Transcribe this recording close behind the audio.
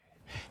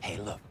Hey,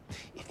 look,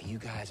 if you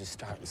guys are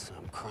starting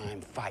some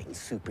crime-fighting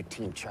Super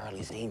Team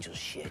Charlie's Angels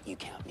shit, you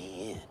count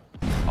me in.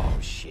 Oh,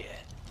 shit.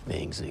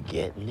 Things are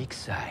getting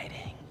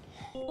exciting.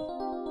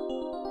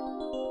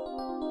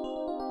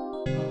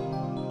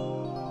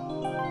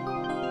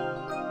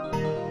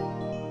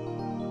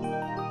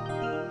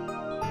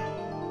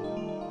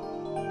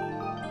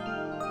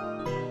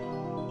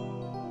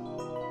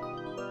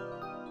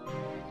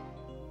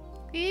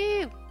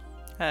 Woo!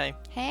 Hi,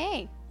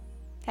 Hey,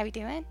 how we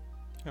doing?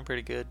 I'm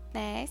pretty good.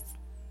 Nice,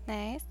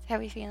 nice. How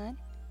we feeling?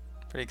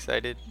 Pretty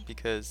excited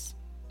because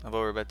of what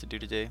we're about to do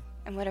today.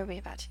 And what are we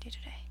about to do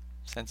today?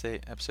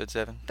 Sense8, episode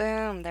 7.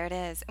 Boom, there it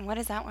is. And what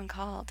is that one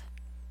called?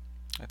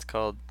 It's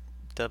called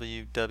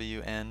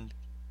WWN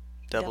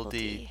Double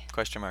D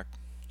question mark.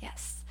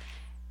 Yes,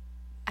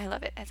 I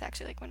love it. It's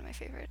actually like one of my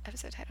favorite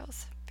episode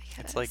titles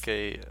because It's like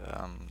a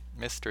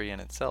mystery in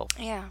itself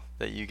yeah.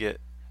 that you get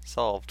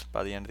solved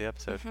by the end of the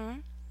episode.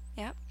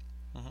 Yep.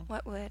 Mhm.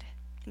 What would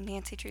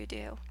Nancy Drew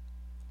do?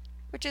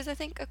 Which is, I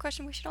think, a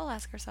question we should all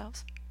ask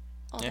ourselves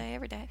all Yeah. day,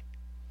 every day.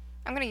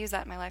 I'm gonna use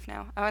that in my life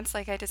now. Once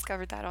I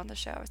discovered that on the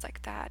show, I was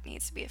like, that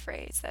needs to be a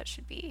phrase that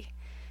should be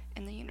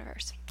in the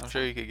universe. I'm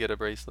sure you could get a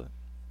bracelet.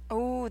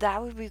 Oh,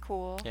 that would be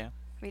cool. Yeah.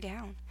 Be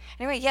down.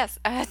 Anyway, yes,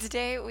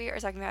 today we are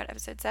talking about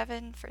episode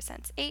 7 for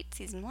Sense8,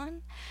 season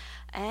 1.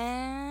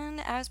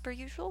 And as per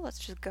usual, let's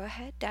just go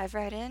ahead, dive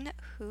right in.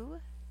 Who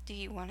do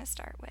you want to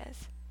start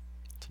with?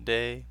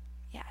 Today,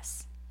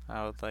 Yes.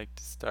 I would like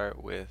to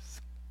start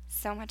with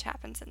So much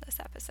happens in this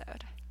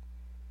episode.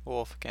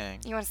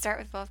 Wolfgang. You want to start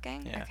with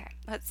Wolfgang? Yeah. Okay,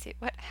 let's see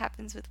what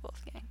happens with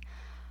Wolfgang.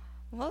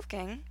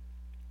 Wolfgang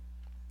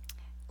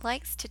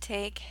likes to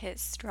take his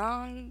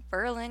strong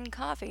Berlin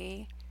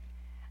coffee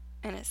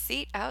in a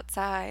seat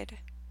outside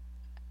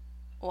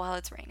while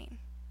it's raining.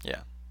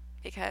 Yeah.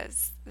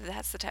 Because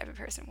that's the type of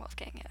person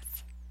Wolfgang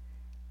is.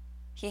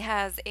 He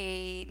has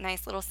a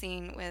nice little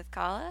scene with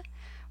Kala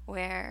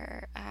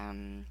where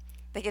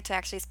they get to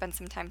actually spend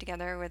some time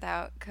together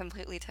without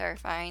completely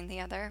terrifying the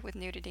other with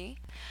nudity.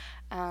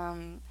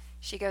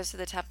 She goes to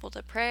the temple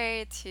to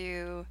pray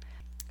to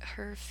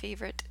her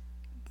favorite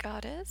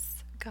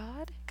goddess.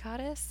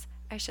 Goddess?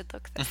 I should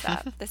look this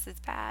up. This is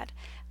bad.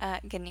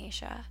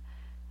 Ganesha.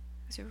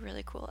 Who's a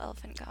really cool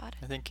elephant god.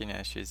 I think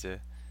Ganesh is a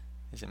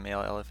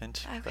male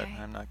elephant, but Okay.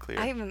 I'm not clear.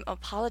 I'm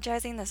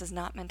apologizing. This is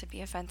not meant to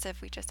be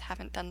offensive. We just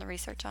haven't done the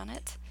research on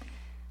it.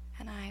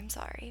 And I'm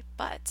sorry.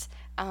 But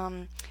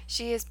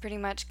she is pretty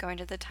much going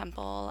to the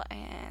temple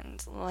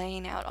and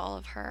laying out all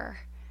of her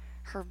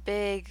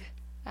big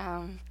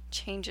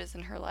changes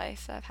in her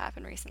life that have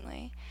happened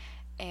recently.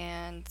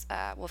 And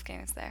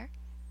Wolfgang is there.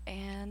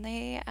 And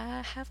they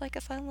have like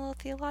a fun little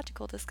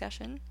theological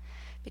discussion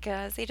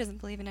because he doesn't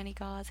believe in any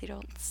gods.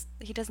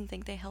 He doesn't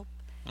think they help.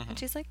 And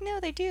she's like, no,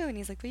 they do. And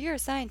he's like, well, you're a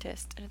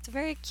scientist. And it's a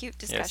very cute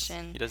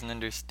discussion. Yes, he doesn't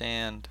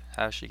understand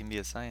how she can be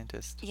a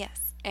scientist.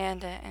 Yes.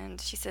 And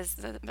she says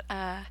that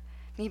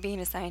me being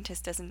a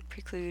scientist doesn't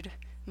preclude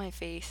my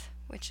faith,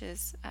 which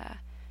is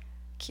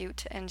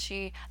cute. And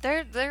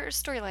their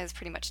storyline is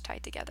pretty much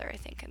tied together, I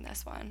think, in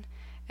this one,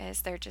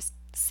 as they're just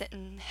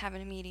sitting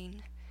having a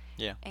meeting.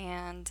 Yeah.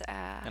 And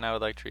I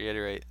would like to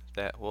reiterate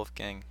that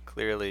Wolfgang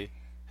clearly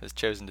has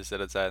chosen to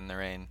sit outside in the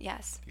rain.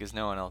 Yes. Because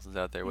no one else is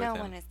out there with him.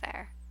 No one is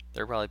there.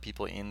 There are probably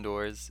people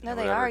indoors. No, or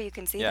they whatever. are. You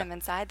can see Yeah. them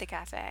inside the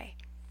cafe,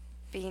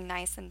 being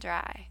nice and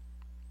dry.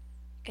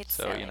 It's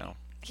So, silly.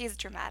 He's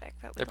dramatic,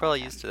 but they're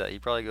probably used to that. He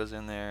probably goes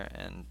in there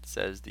and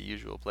says the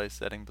usual place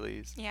setting,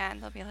 please. Yeah,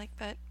 and they'll be like,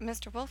 but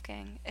Mr.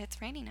 Wolfgang, it's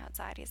raining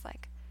outside. He's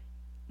like,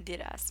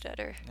 did I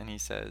stutter? And he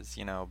says,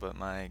 but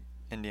my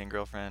Indian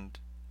girlfriend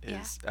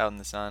Yeah. is out in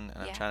the sun,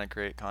 and Yeah. I'm trying to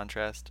create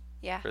contrast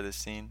Yeah. for this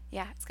scene.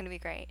 Yeah, it's going to be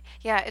great.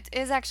 Yeah, it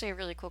is actually a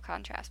really cool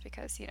contrast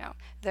because,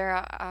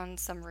 they're on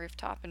some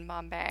rooftop in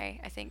Bombay,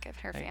 I think, of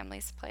her Right.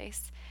 family's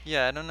place.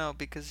 Yeah, I don't know,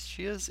 because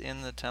she is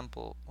in the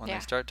temple when Yeah.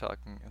 they start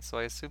talking, and so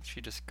I assume she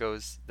just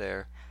goes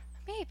there.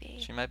 Maybe.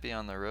 She might be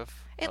on the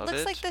roof It of looks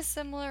it. like the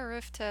similar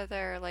roof to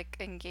their,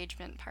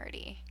 engagement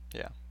party.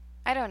 Yeah.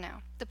 I don't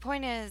know. The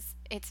point is,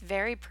 it's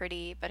very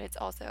pretty, but it's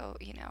also,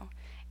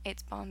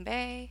 it's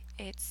Bombay,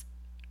 it's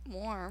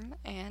warm,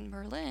 and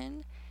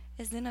Berlin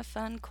is in a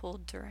fun,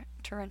 cold,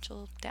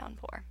 torrential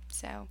downpour.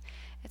 So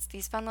it's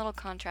these fun little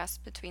contrasts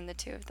between the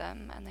two of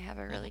them, and they have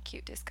a really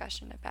cute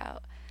discussion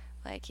about,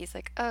 he's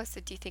like, oh, so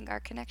do you think our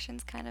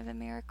connection's kind of a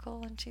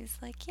miracle? And she's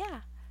like,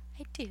 yeah,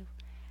 I do.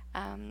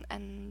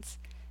 And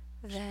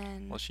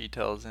then... Well, she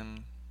tells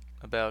him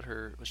about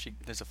her.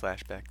 There's a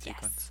flashback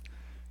sequence,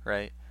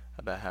 right?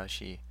 About how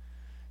she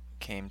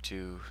came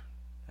to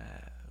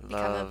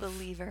become love. a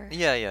believer.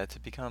 Yeah, to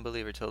become a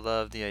believer, to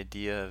love the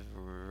idea of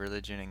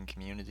religion and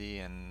community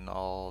and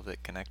all of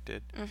it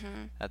connected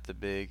at the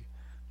big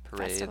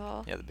parade.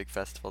 Festival. Yeah, the big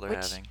festival they're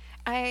Which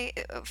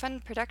having.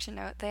 fun production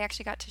note, they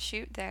actually got to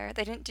shoot there.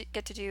 They didn't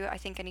get to do, I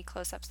think, any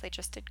close-ups. They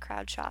just did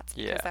crowd shots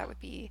because Yeah. that would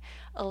be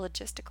a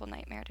logistical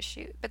nightmare to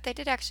shoot. But they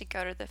did actually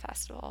go to the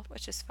festival,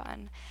 which is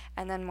fun.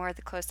 And then more of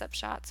the close-up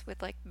shots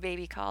with,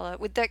 baby Kala,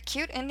 with that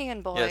cute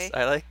Indian boy. Yes,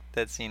 I like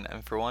that scene.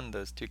 And for one,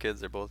 those two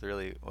kids are both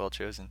really well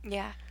chosen.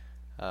 Yeah.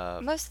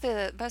 Most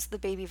of the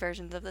baby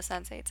versions of the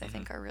Sensates, I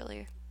think, are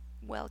really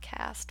well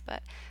cast.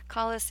 But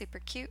Kala's super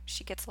cute.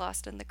 She gets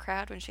lost in the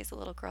crowd when she's a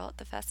little girl at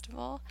the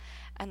festival.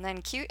 And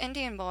then cute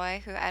Indian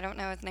boy, who I don't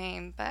know his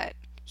name, but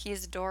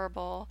he's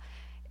adorable,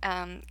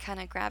 kind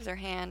of grabs her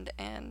hand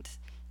and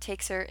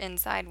takes her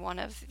inside one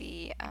of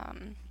the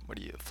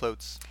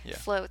floats? Yeah.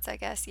 Floats, I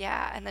guess.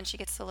 Yeah, and then she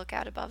gets to look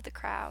out above the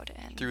crowd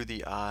and through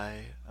the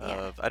eye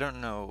of I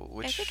don't know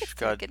which I think it's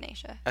god.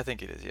 Ganesha. I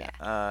think it is. Yeah.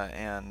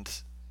 And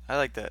I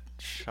like that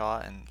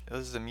shot, and it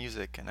was the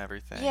music and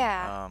everything.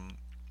 Yeah.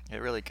 It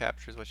really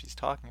captures what she's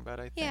talking about,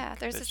 I think. Yeah,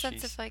 there's a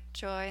sense of like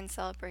joy and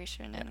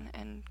celebration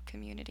and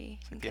community.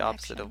 It's and like the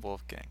opposite of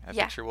Wolfgang. I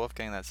picture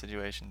Wolfgang in that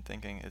situation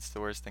thinking it's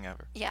the worst thing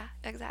ever. Yeah,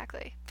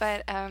 exactly.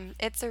 But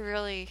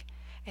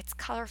it's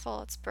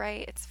colorful, it's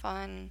bright, it's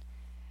fun,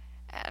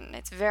 and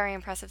it's very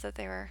impressive that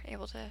they were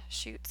able to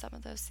shoot some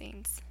of those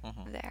scenes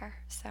there.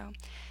 So,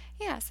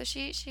 yeah, so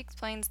she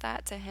explains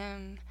that to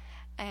him,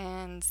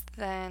 and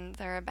then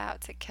they're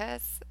about to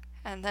kiss,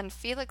 and then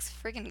Felix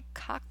friggin'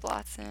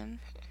 cockblocks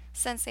him.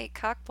 Sensate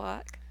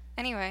cockblock.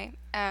 Anyway,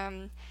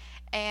 and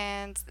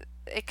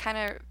it kind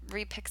of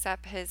re-picks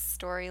up his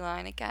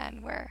storyline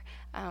again, where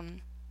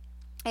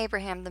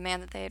Abraham, the man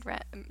that they had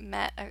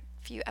met a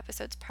few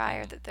episodes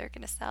prior, that they're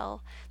going to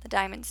sell the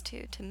diamonds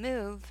to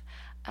move.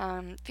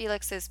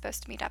 Felix is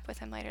supposed to meet up with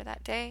him later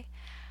that day.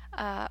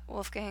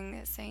 Wolfgang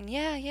is saying,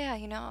 yeah,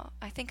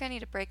 I think I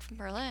need a break from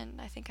Berlin.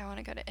 I think I want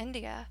to go to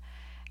India.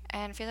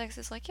 And Felix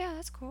is like, yeah,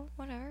 that's cool,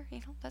 whatever,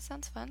 that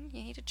sounds fun.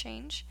 You need to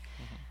change.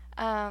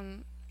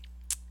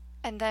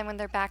 And then when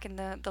they're back in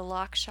the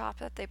lock shop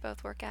that they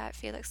both work at,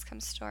 Felix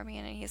comes storming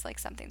in and he's like,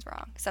 something's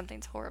wrong.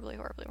 Something's horribly,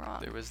 horribly wrong.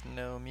 There was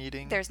no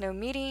meeting? There's no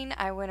meeting.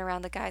 I went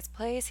around the guy's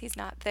place. He's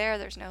not there.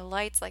 There's no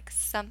lights. Like,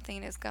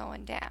 something is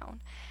going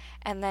down.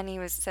 And then he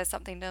says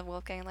something to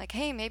Wolfgang like,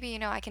 hey, maybe,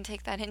 I can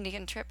take that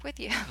Indian trip with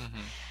you.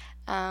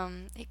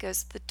 He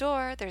goes to the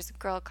door. There's a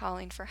girl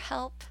calling for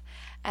help.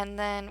 And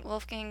then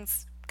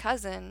Wolfgang's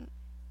cousin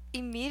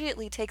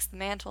immediately takes the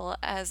mantle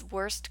as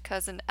worst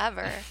cousin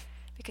ever.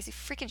 Because he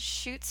freaking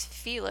shoots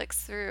Felix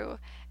through,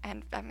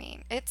 and I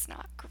mean, it's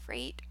not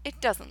great.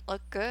 It doesn't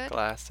look good.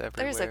 Glass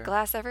everywhere. There's a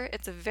glass everywhere.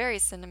 It's a very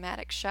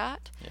cinematic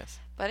shot. Yes.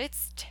 But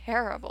it's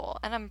terrible,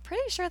 and I'm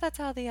pretty sure that's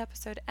how the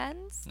episode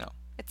ends. No.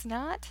 It's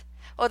not?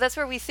 Oh, that's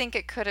where we think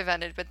it could have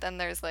ended, but then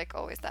there's like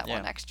always that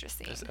one extra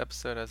scene. This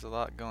episode has a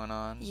lot going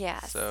on.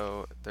 Yes.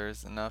 So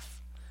there's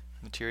enough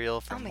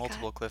material for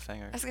multiple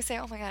cliffhangers. I was going to say,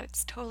 oh my god,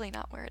 it's totally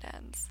not where it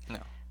ends.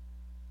 No.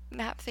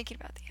 Not thinking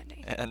about the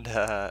ending. And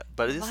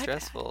but it is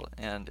stressful,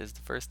 and is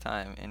the first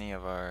time any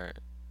of our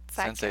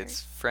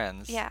Sensates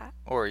friends,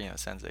 or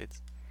Sensates,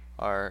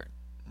 are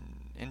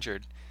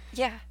injured.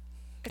 Yeah,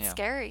 it's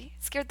scary.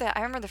 It scared I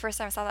remember the first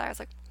time I saw that, I was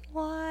like,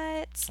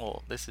 what?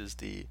 Well, this is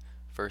the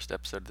first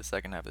episode of the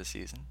second half of the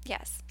season.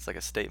 Yes. It's like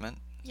a statement.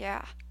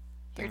 Yeah.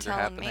 Things You're are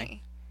telling happening.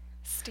 me.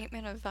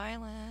 Statement of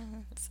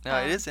violence. No,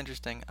 it is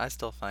interesting. I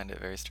still find it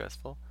very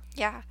stressful.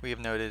 Yeah. We have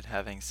noted,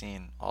 having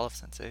seen all of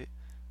Sense8,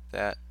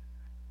 that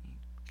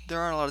there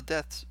aren't a lot of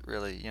deaths,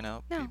 really,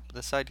 No. The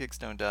sidekicks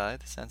don't die,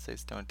 the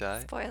Sensates don't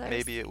die. Spoilers.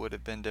 Maybe it would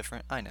have been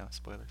different. I know,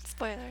 spoilers.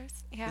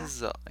 Spoilers, yeah. This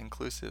is an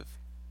inclusive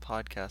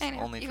podcast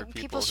only for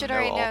people who should know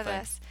already all know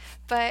things. this.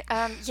 But,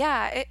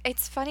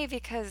 it's funny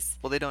because...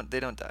 Well, they don't die.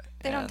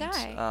 They don't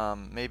die.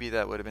 Maybe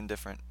that would have been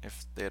different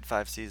if they had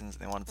 5 seasons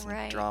and they wanted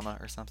some drama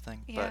or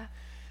something. Yeah.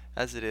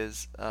 But as it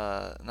is,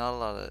 not a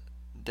lot of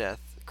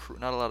death,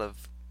 not a lot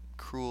of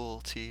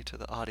cruelty to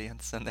the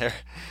audience and their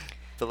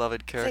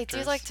beloved characters.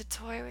 They do like to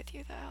toy with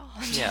you, though.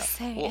 I'm Yeah. just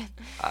saying. Well,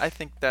 I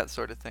think that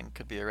sort of thing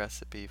could be a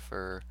recipe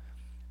for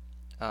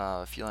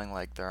feeling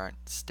like there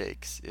aren't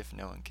stakes if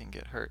no one can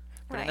get hurt.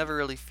 But it never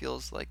really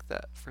feels like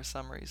that for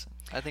some reason.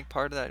 I think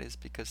part of that is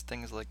because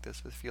things like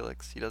this with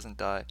Felix, he doesn't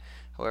die.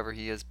 However,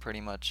 he is pretty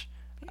much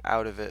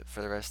out of it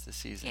for the rest of the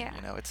season.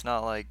 Yeah. It's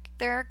not like...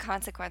 There are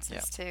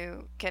consequences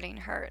to getting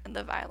hurt and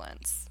the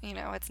violence.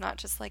 It's not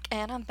just like,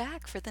 and I'm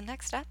back for the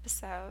next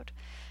episode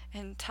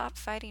in top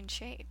fighting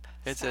shape.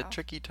 It's a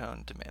tricky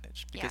tone to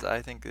manage, because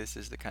I think this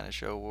is the kind of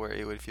show where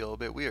it would feel a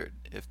bit weird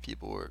if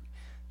people were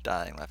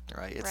dying left and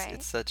right.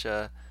 It's such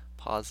a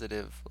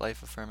positive,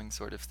 life-affirming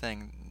sort of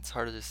thing. It's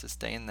harder to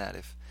sustain that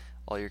if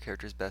all your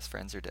characters' best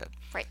friends are dead.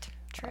 Right.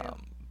 True.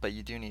 But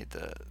you do need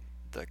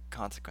the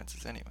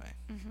consequences anyway.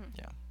 Mm-hmm.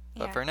 Yeah.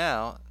 But for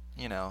now,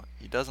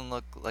 he doesn't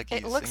look like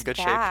he's in good shape. It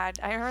looks bad.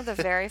 I remember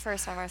the very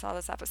first time I saw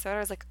this episode, I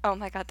was like, oh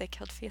my god, they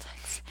killed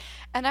Felix.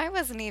 And I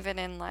wasn't even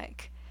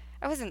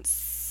I wasn't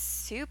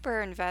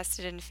super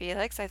invested in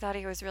Felix. I thought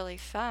he was really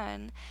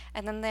fun.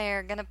 And then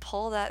they're going to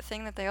pull that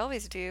thing that they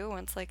always do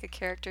once, like, a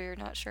character you're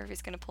not sure if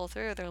he's going to pull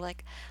through. They're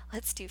like,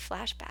 let's do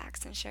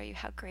flashbacks and show you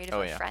how great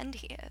of a friend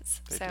he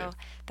is. They do.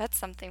 That's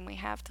something we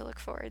have to look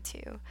forward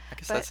to. I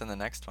guess that's in the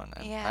next one.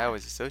 And I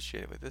always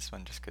associate it with this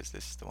one just because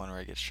this is the one where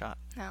he gets shot.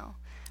 No.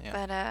 Yeah.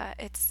 But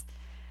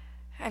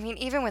I mean,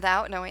 even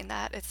without knowing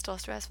that, it's still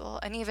stressful.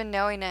 And even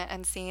knowing it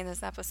and seeing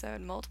this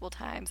episode multiple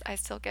times, I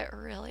still get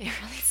really,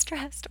 really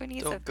stressed when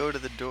he's Don't go to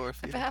the door.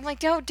 but I'm like,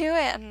 don't do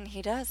it. And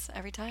he does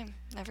every time.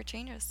 Never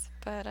changes.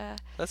 But,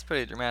 That's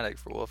pretty dramatic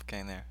for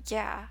Wolfgang there.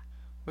 yeah.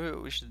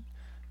 We should...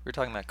 We're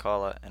talking about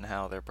Kala and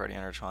how they're pretty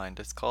intertwined.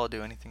 Does Kala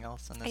do anything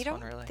else in this one,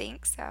 really? I don't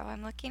think so.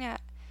 I'm looking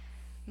at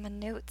my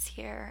notes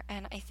here,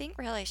 and I think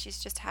really she's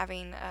just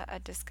having a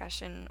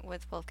discussion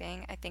with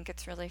Wolfgang. I think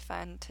it's really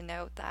fun to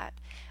note that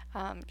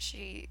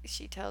she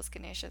tells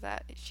Ganesha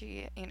that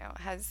she,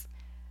 has...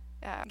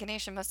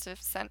 Ganesha must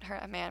have sent her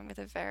a man with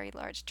a very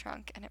large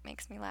trunk, and it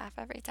makes me laugh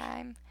every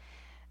time.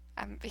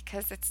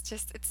 Because it's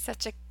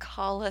such a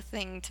Kala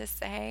thing to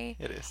say.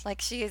 It is.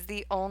 Like, she is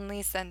the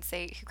only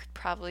sensate who could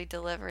probably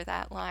deliver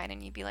that line,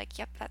 and you'd be like,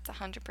 yep, that's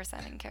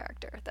 100% in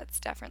character. That's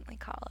definitely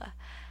Kala.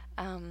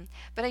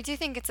 But I do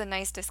think it's a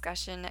nice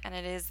discussion, and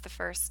it is the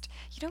first...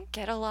 You don't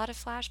get a lot of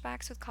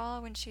flashbacks with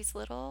Kala when she's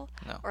little,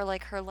 No. or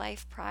like her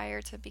life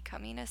prior to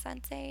becoming a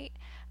sensate.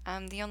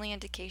 The only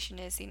indication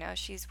is,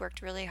 she's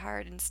worked really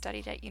hard and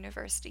studied at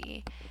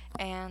university,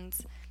 and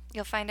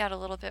you'll find out a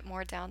little bit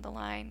more down the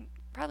line,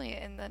 probably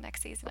in the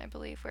next season, I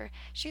believe, where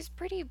she's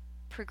pretty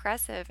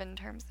progressive in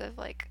terms of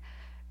like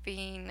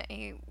being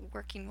a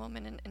working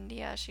woman in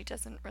India. She's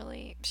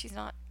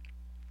not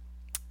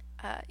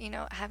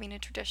having a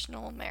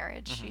traditional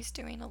marriage. Mm-hmm. She's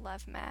doing a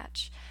love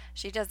match.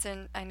 She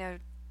doesn't, I know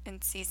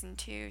in season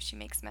 2 she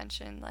makes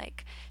mention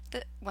like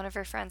that one of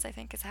her friends, I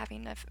think, is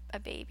having a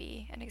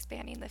baby and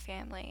expanding the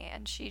family,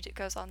 and she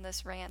goes on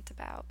this rant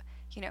about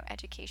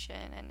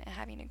education and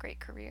having a great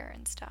career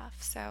and stuff.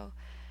 So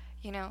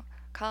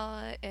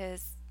Kala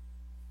is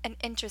an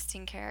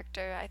interesting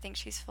character. I think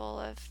she's full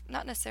of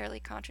not necessarily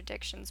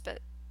contradictions, but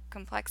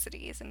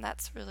complexities, and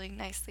that's really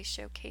nicely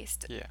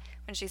showcased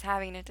when she's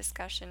having a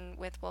discussion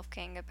with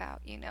Wolfgang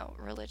about,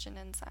 religion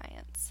and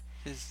science.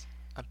 Is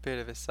a bit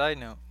of a side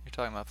note. You're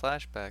talking about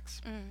flashbacks,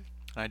 and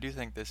I do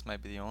think this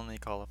might be the only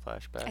Kala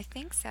flashback. I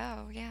think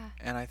so, yeah.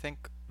 And I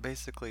think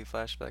basically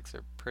flashbacks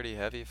are pretty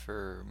heavy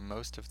for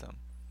most of them.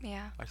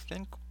 Yeah. I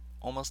think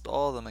almost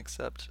all of them,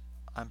 except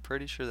I'm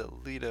pretty sure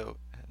that Leto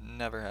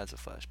never has a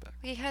flashback.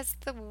 He has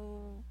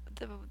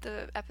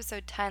the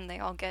episode 10, they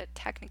all get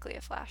technically a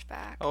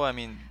flashback. Oh, I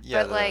mean,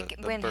 yeah. But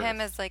the when birth. him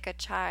as like a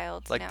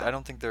child, no. no. I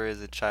don't think there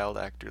is a child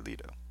actor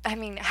Leto. I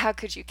mean, how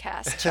could you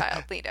cast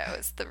child Leto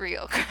is the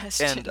real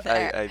question. And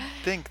there. I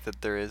think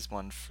that there is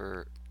one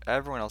for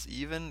everyone else,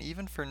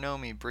 even for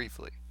Nomi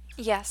briefly.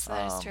 Yes,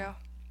 that is true.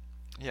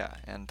 Yeah,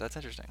 and that's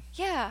interesting.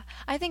 Yeah,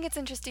 I think it's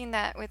interesting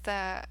that with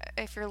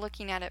if you're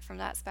looking at it from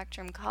that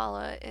spectrum,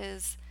 Kala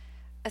is,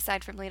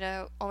 aside from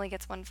Leto, only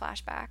gets one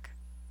flashback.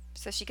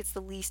 So she gets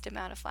the least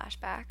amount of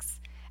flashbacks.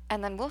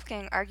 And then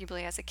Wolfgang,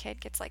 arguably as a kid,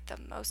 gets like the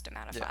most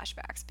amount of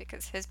flashbacks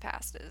because his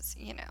past is,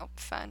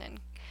 fun and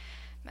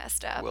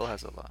messed up. Will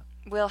has a lot.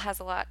 Will has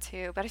a lot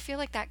too, but I feel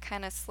like that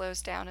kind of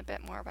slows down a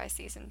bit more by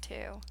season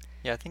 2.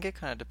 Yeah, I think it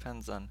kind of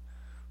depends on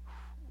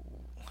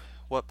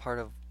what part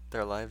of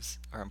their lives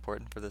are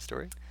important for the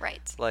story.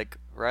 Right. Like,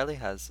 Riley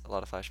has a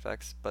lot of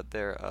flashbacks, but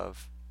they're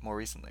of more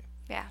recently.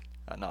 Yeah.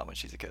 Not when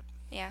she's a kid.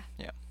 Yeah.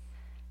 Yeah.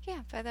 Yeah,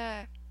 but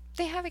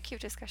they have a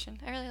cute discussion.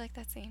 I really like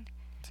that scene.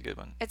 It's a good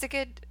one. It's a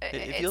good...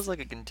 It feels like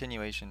a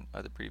continuation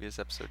of the previous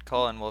episode.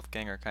 Kala and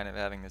Wolfgang are kind of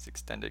having this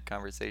extended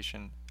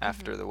conversation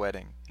after the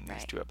wedding in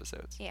these 2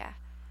 episodes. Yeah.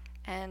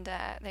 And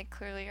they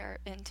clearly are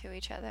into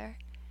each other.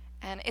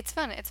 And it's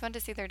fun. It's fun to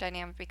see their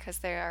dynamic because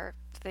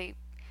they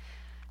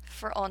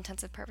for all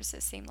intents and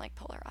purposes seem like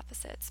polar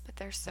opposites, but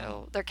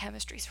their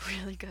chemistry's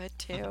really good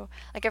too.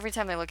 Like every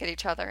time they look at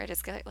each other, I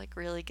just get like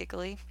really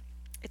giggly.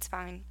 It's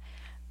fine.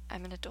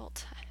 I'm an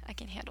adult. I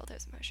can handle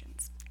those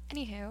emotions.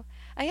 Anywho,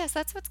 yes,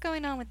 that's what's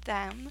going on with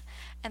them.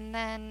 And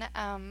then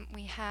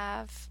we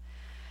have...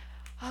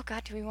 Oh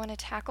god, do we want to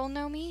tackle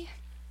Nomi?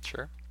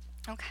 Sure.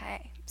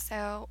 Okay,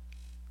 so...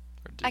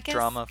 Or do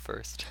drama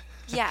first.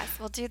 Yes,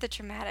 we'll do the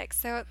dramatic.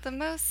 So the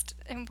most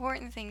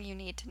important thing you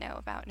need to know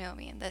about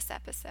Nomi in this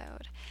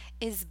episode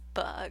is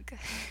Bug.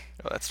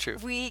 Oh, that's true.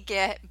 We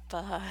get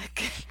Bug,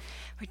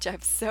 which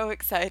I'm so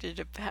excited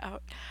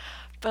about.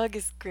 Bug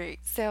is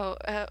great. So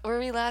where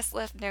we last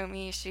left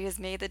Nomi, she has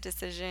made the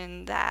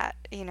decision that,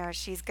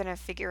 she's going to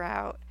figure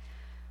out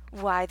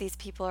why these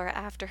people are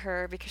after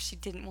her because she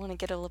didn't want to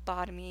get a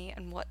lobotomy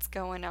and what's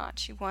going on.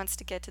 She wants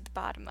to get to the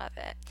bottom of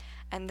it.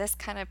 And this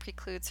kind of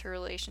precludes her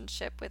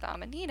relationship with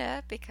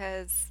Amanita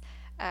because,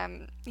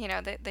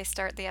 they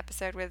start the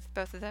episode with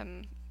both of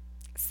them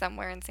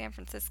somewhere in San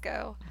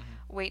Francisco,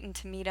 waiting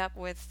to meet up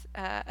with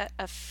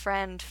a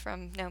friend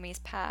from Nomi's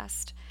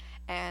past.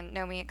 And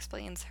Nomi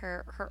explains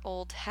her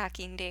old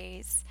hacking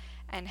days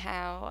and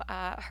how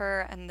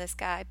her and this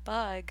guy,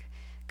 Bug,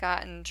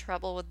 got in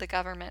trouble with the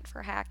government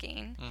for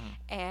hacking.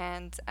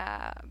 And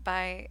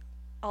by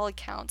all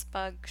accounts,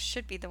 Bug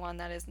should be the one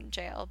that is in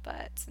jail,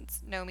 but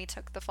since Nomi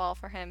took the fall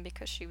for him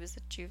because she was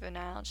a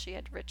juvenile, she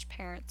had rich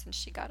parents, and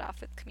she got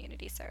off with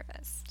community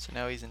service. So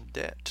now he's in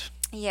debt.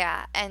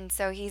 Yeah, and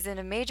so he's in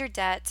a major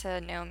debt to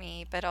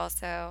Nomi, but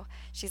also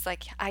she's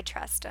like, I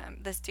trust him.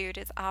 This dude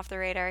is off the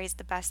radar. He's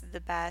the best of the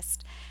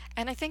best.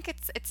 And I think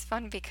it's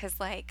fun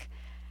because, like,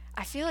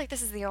 I feel like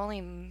this is the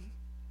only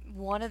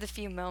one of the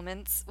few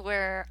moments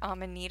where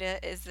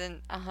Amanita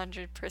isn't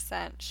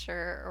 100% sure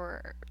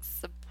or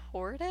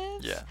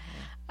supportive. Yeah.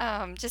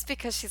 Just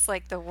because she's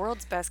like the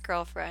world's best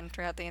girlfriend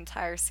throughout the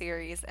entire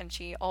series, and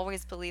she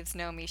always believes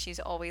Nomi. She's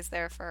always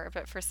there for her,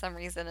 but for some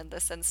reason in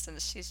this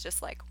instance, she's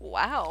just like,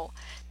 wow,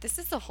 this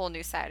is a whole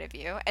new side of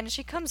you. And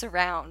she comes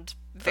around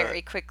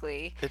very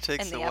quickly It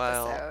takes in the a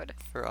while episode.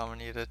 for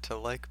Amanita to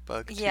like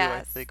Bug too. I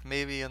Yes. think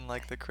maybe in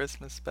like the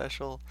Christmas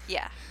special.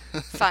 Yeah,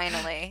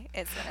 finally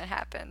it's when it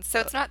happens. So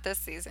it's not this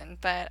season,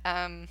 but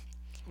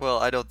Well,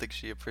 I don't think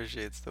she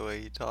appreciates the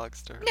way he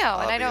talks to her. no,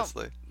 and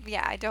obviously.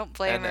 I don't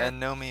blame her.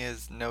 And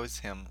Nomi knows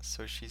him,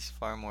 so she's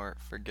far more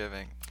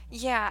forgiving.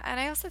 Yeah, and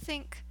I also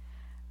think,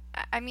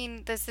 I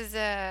mean, this is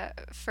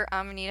for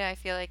Amanita, I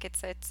feel like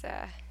it's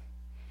a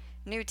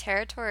new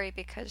territory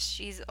because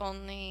she's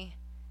only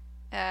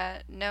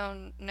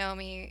known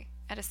Nomi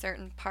at a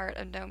certain part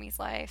of Nomi's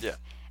life. Yeah.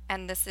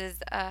 And this is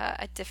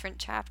a different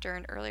chapter,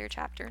 an earlier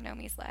chapter in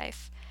Nomi's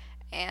life.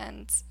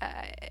 And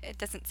it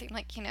doesn't seem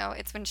like,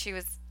 it's when she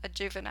was a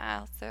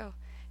juvenile, so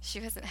she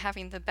wasn't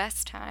having the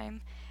best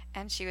time.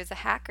 And she was a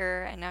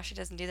hacker, and now she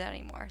doesn't do that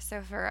anymore.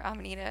 So for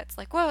Amanita, it's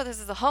like, whoa, this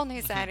is a whole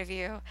new side of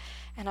you,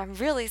 and I'm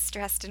really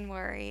stressed and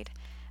worried,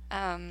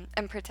 and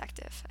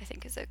protective. I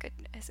think is a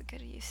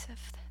good use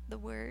of the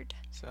word.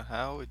 So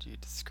how would you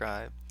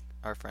describe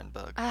our friend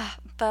Bug?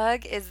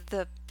 Bug is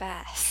the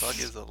best. Bug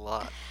is a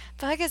lot.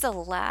 Bug is a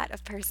lot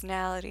of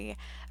personality.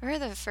 What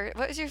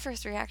was your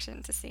first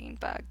reaction to seeing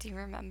Bug? Do you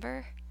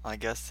remember? I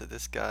guess that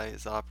this guy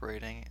is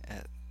operating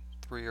at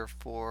 3 or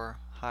 4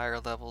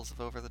 higher levels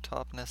of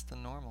over-the-topness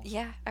than normal.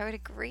 Yeah, I would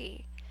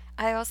agree.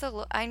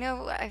 I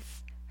know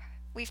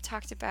we've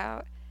talked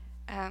about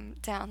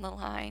down the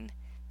line,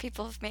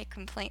 people have made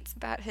complaints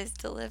about his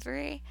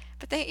delivery,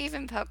 but they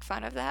even poke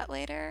fun of that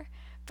later.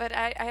 But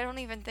I don't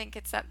even think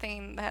it's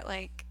something that,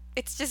 like,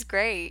 it's just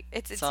great.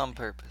 It's on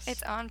purpose.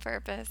 It's on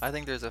purpose. I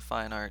think there's a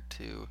fine art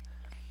to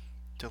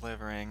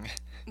delivering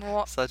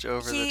Well, such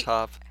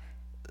over-the-top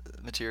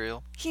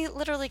material. He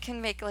literally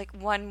can make, like,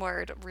 one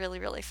word really,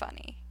 really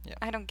funny. Yeah.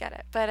 I don't get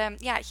it.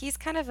 But, yeah, he's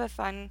kind of a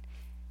fun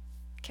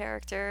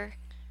character.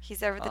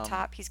 He's over the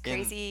top. He's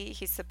crazy.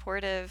 He's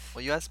supportive.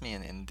 Well, you asked me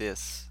in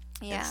this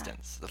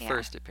instance, the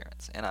first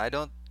appearance. And I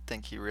don't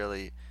think he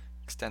really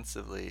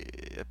extensively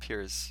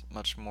appears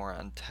much more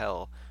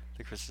until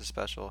the Christmas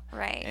special.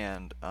 Right.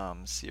 And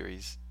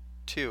series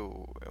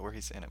 2, where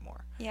he's in it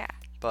more. Yeah.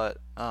 But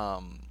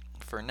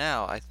for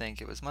now, I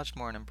think it was much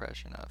more an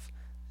impression of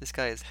this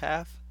guy is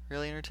half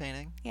really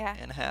entertaining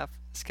and half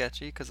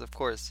sketchy, because of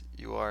course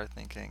you are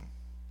thinking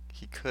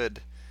he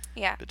could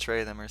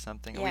betray them or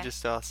something. And we just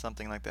saw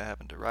something like that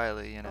happen to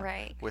Riley,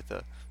 with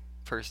a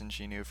person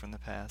she knew from the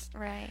past.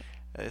 Right.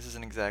 This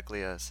isn't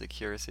exactly a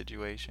secure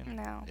situation.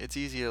 No. It's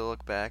easy to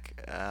look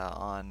back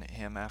on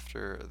him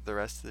after the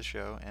rest of the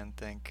show and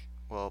think,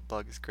 well,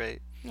 Bug is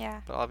great.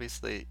 Yeah. But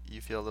obviously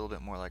you feel a little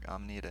bit more like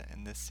Amanita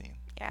in this scene.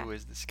 Yeah. Who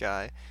is this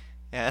guy?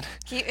 And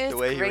he is the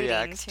way he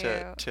reacts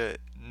too. to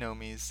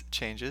Nomi's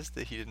changes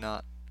that he did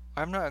not.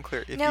 I'm not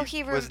unclear if no,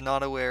 he was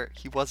not aware.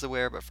 He was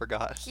aware but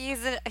forgot.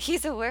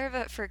 He's aware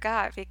but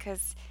forgot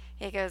because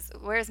he goes,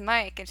 "Where's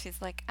Mike?" And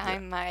she's like,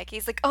 "I'm Mike."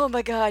 He's like, "Oh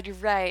my God, you're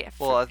right."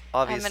 Well,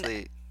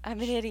 obviously,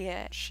 I'm an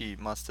idiot. She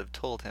must have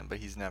told him, but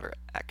he's never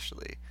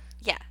actually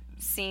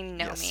seen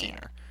Nomi. Seen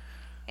her.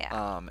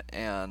 Yeah.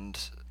 And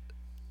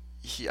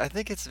I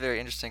think it's very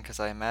interesting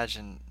because I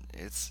imagine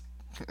it's.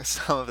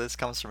 Some of this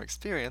comes from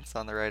experience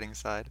on the writing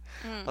side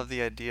of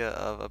the idea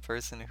of a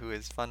person who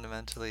is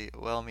fundamentally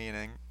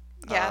well-meaning,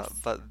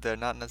 but they're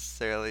not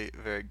necessarily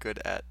very good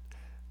at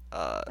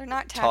they're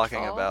not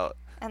talking about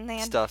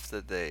and stuff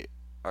that they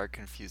are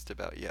confused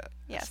about yet,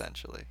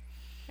 essentially.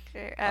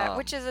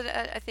 Which is,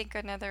 I think,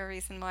 another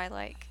reason why,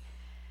 like,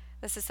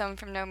 this is someone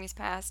from Nomi's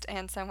past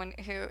and someone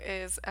who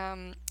is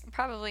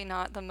probably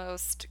not the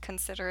most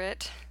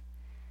considerate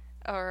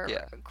or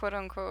quote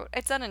unquote,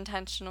 it's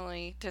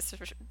unintentionally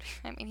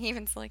I mean, he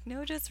even's like,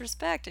 no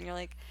disrespect, and you're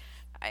like,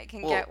 I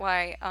can get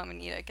why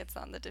Amanita gets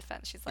on the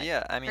defense. She's like,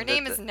 I mean, her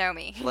name is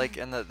Nomi. Like,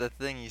 and the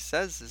thing he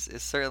says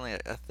is certainly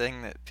a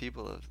thing that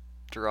people have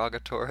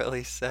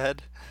derogatorily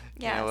said,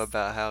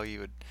 about how he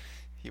would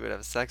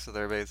have sex with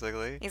her,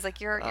 basically. He's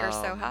like, you're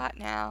so hot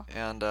now.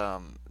 And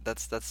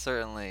that's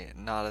certainly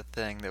not a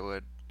thing that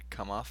would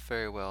come off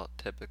very well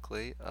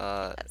typically.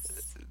 The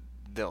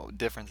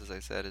difference, as I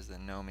said, is that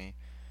Nomi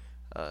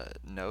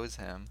knows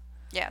him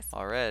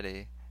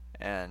already,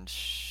 and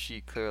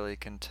she clearly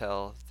can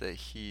tell that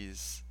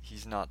he's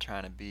not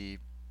trying to be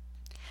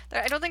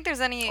I don't think there's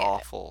any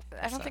awful.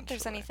 I don't think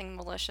there's anything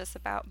malicious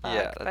about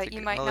Bug, but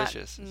you might not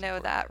know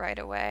that right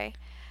away.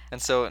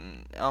 And so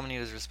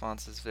Amanita's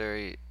response is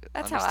very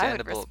That's how I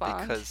would understandable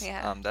respond. because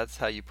Yeah. that's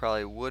how you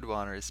probably would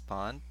want to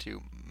respond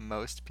to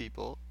most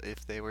people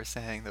if they were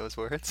saying those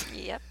words.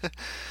 Yep.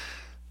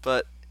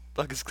 But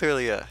Buck is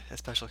clearly a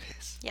special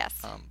case.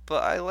 Yes.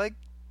 But I like,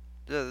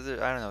 I don't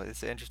know,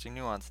 it's an interesting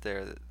nuance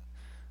there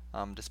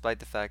that despite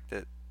the fact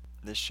that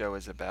this show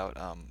is about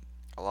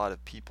a lot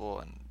of people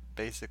and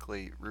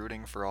basically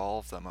rooting for all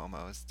of them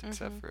almost,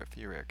 except for a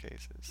few rare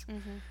cases,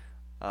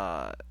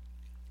 uh,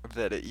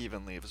 that it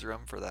even leaves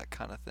room for that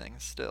kind of thing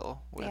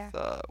still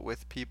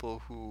with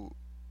people who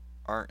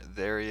aren't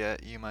there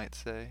yet, you might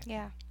say.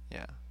 Yeah.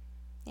 Yeah.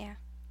 Yeah.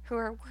 Who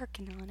are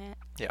working on it.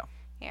 Yeah.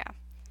 Yeah.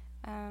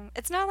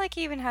 It's not like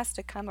he even has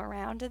to come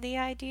around to the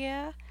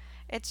idea.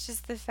 It's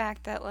just the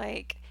fact that,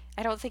 like,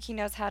 I don't think he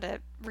knows how to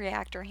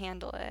react or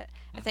handle it.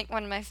 I think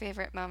one of my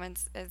favorite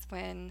moments is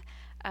when,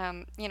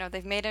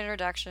 they've made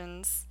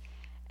introductions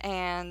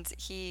and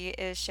he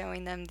is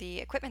showing them the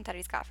equipment that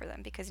he's got for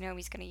them because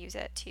Nomi's going to use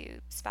it to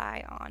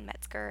spy on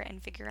Metzger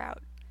and figure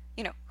out,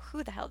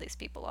 who the hell these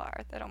people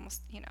are that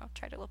almost,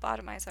 try to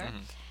lobotomize her.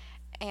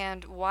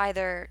 And why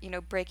they're,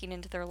 breaking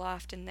into their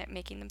loft and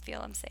making them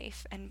feel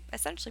unsafe and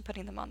essentially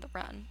putting them on the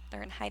run.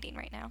 They're in hiding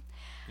right now.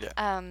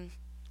 Yeah.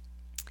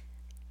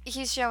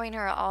 He's showing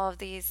her all of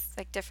these,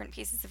 like, different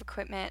pieces of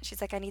equipment.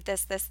 She's like, I need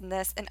this, this, and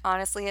this. And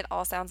honestly, it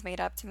all sounds made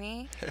up to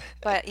me.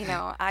 But,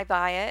 I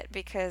buy it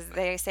because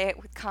they say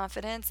it with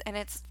confidence. And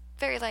it's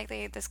very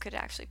likely this could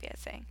actually be a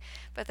thing.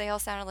 But they all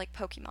sounded like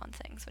Pokemon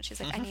things. When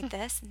she's like, I need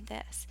this and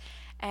this.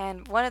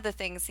 And one of the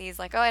things he's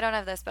like, oh, I don't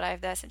have this, but I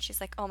have this. And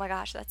she's like, oh my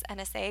gosh, that's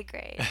NSA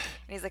grade. And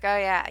he's like, oh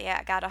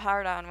yeah, got a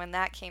hard on when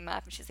that came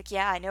up. And she's like,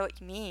 yeah, I know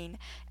what you mean.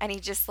 And he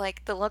just,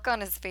 like, the look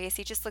on his face,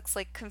 he just looks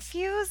like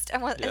confused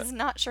and is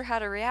not sure how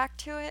to react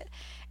to it.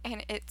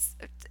 And it's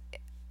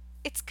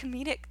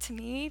comedic to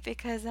me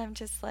because I'm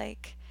just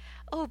like,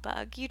 oh,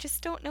 Bug, you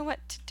just don't know what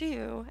to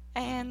do.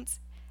 And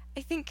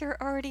I think you're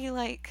already,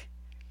 like,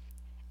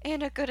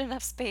 in a good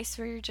enough space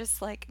where you're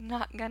just, like,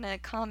 not gonna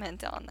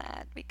comment on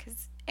that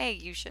because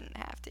you shouldn't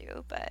have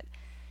to, but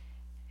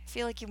I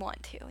feel like you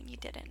want to and you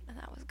didn't, and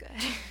that was good.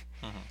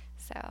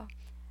 So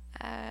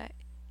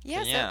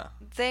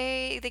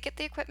they get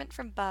the equipment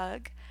from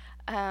Bug.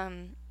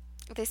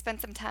 They spend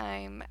some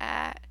time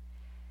at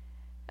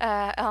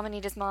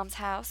Amanita's mom's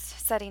house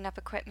setting up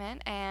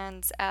equipment,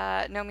 and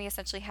Nomi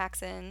essentially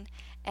hacks in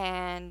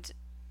and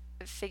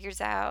figures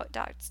out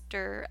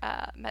Dr.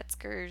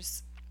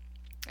 Metzger's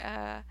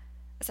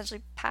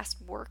essentially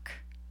past work.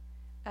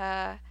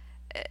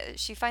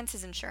 She finds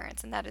his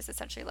insurance, and that is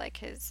essentially like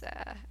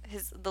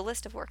the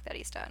list of work that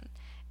he's done.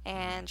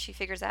 And she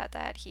figures out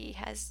that he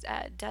has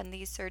done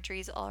these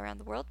surgeries all around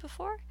the world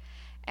before,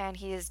 and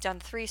he has done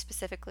 3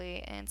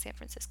 specifically in San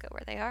Francisco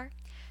where they are.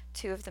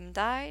 2 of them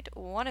died.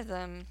 One of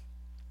them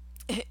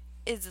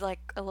is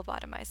like a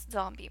lobotomized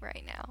zombie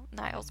right now,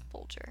 Niles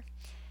Bolger.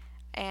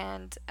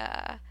 And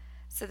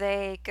so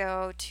they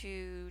go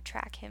to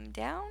track him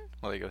down.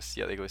 Well, they go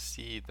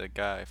see the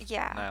guy,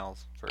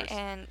 Niles, first.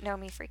 And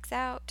Nomi freaks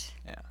out.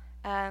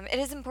 Yeah. It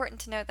is important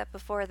to note that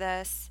before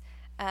this,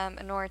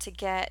 in order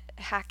to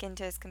hack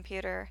into his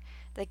computer,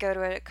 they go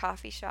to a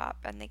coffee shop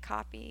and they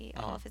copy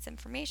all of his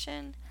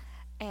information,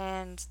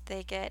 and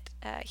they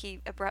he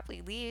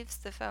abruptly leaves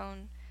the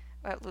phone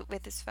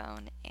with his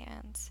phone,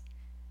 and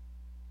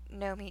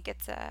Nomi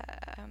gets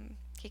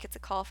he gets a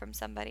call from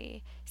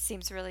somebody,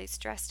 seems really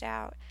stressed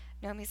out.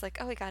 Nomi's like,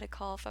 oh, we got a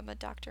call from a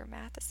Dr.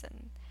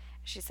 Matheson.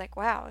 She's like,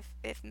 wow,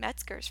 if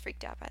Metzger's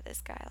freaked out by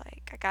this guy,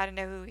 like, I gotta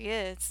know who he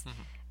is.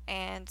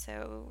 And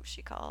so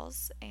she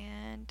calls,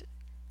 and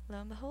lo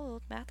and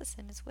behold,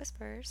 Matheson is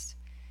Whispers,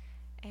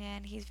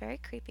 and he's very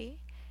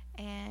creepy,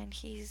 and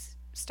he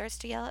starts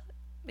to yell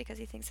because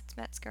he thinks it's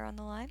Metzger on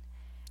the line.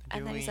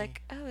 And then he's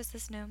like, oh, is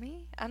this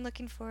Nomi? I'm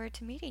looking forward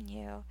to meeting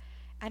you.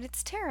 And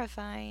it's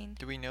terrifying.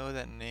 Do we know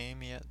that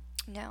name yet?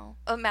 No.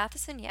 Oh,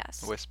 Matheson,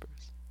 yes.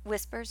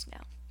 Whispers, no.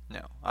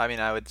 No. I mean,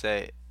 I would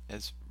say,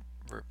 as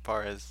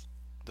far as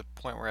the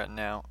point we're at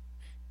now,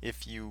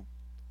 if you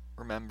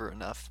remember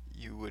enough,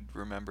 you would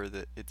remember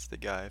that it's the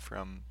guy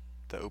from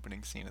the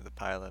opening scene of the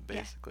pilot,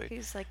 basically. Yeah,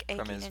 who's like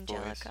egging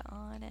Angelica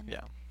on. And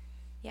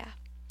yeah.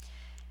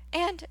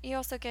 And you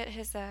also get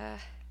his,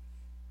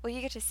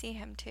 you get to see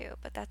him too,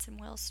 but that's in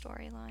Will's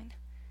storyline.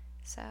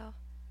 So,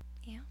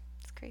 yeah,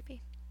 it's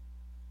creepy.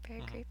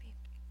 Very creepy.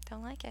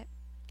 Don't like it.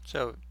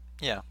 So,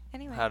 yeah.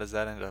 Anyway. How does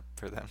that end up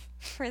for them?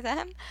 For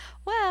them?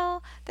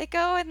 Well, they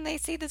go and they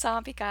see the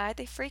zombie guy.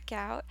 They freak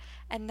out.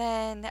 And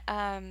then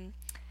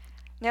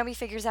Nomi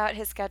figures out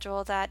his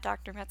schedule that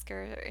Dr.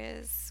 Metzger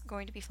is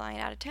going to be flying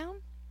out of town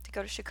to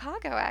go to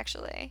Chicago,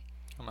 actually.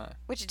 Oh my.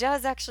 Which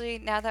does actually,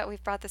 now that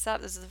we've brought this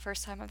up, this is the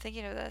first time I'm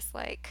thinking of this,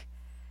 like,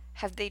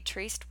 have they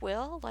traced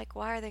Will? Like,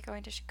 why are they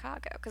going to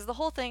Chicago? Because the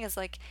whole thing is,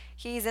 like,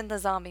 he's in the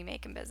zombie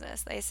making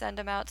business. They send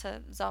him out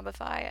to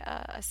zombify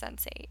a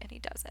sensate, and he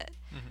does it.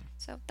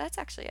 So that's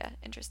actually an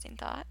interesting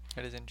thought.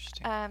 That is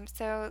interesting.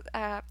 So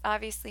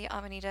obviously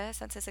Amanita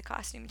senses a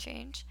costume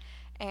change,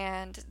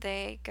 and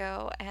they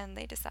go and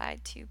they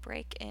decide to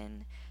break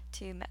in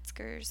to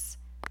Metzger's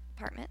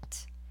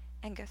apartment.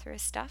 and go through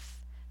his stuff.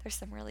 There's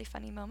some really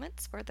funny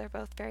moments where they're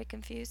both very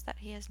confused that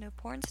he has no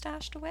porn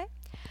stashed away.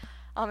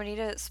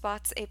 Amanita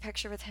spots a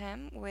picture with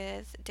him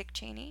with Dick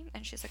Cheney,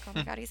 and she's like, oh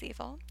my god, he's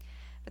evil.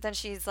 But then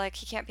she's like,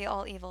 he can't be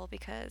all evil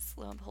because,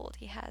 lo and behold,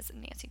 he has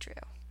Nancy Drew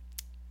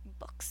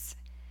books.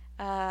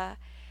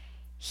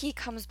 He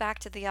comes back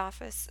to the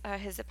office,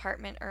 his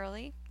apartment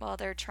early, while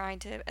they're trying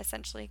to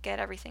essentially get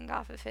everything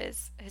off of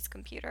his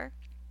computer.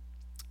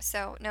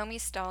 So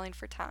Nomi's stalling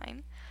for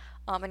time.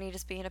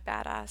 Amanita's being a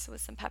badass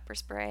with some pepper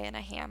spray and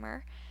a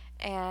hammer,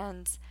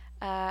 and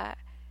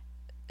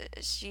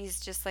she's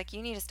just like,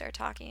 you need to start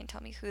talking and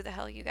tell me who the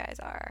hell you guys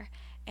are.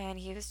 And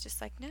he was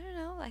just like,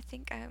 no, I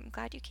think I'm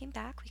glad you came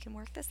back. We can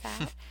work this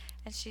out.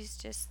 And she's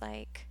just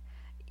like,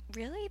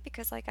 really?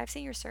 Because, like, I've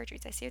seen your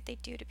surgeries. I see what they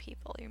do to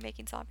people. You're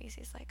making zombies.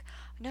 He's like,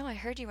 no, I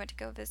heard you went to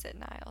go visit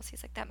Niles.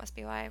 He's like, that must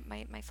be why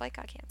my flight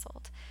got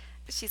canceled.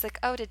 But she's like,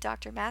 oh, did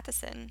Dr.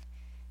 Matheson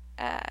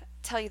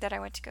tell you that I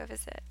went to go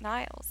visit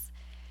Niles?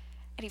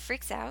 And he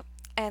freaks out.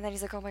 And then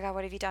he's like, oh my god,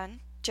 what have you done?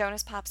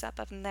 Jonas pops up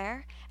in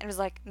there and was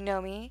like,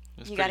 Nomi,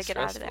 you gotta get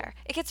out of there.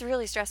 It gets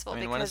really stressful. I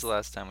mean, when is the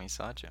last time we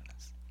saw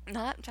Jonas?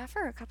 Not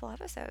for a couple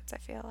episodes, I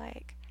feel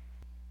like.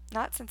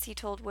 Not since he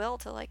told Will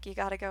to, like, you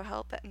gotta go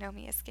help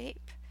Nomi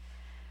escape.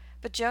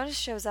 But Jonas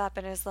shows up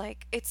and is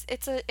like, it's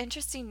an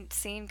interesting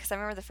scene, because I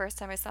remember the first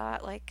time I saw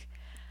it, like,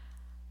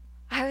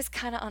 I was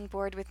kind of on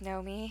board with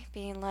Nomi,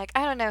 being like,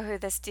 I don't know who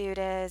this dude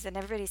is, and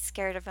everybody's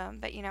scared of him,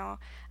 but, you know,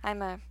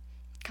 I'm a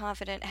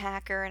confident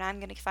hacker, and I'm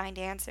going to find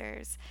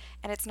answers.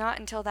 And it's not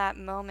until that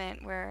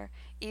moment where,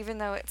 even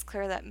though it's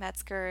clear that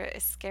Metzger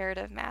is scared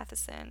of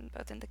Matheson,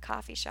 both in the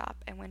coffee shop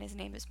and when his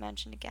name is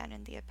mentioned again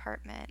in the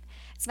apartment,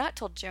 it's not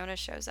till Jonas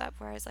shows up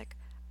where I was like,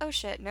 oh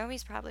shit,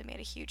 Nomi's probably made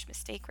a huge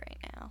mistake right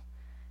now.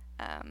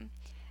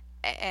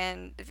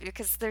 And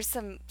because there's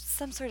some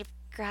sort of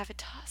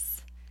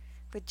gravitas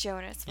with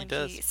Jonas when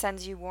he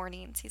sends you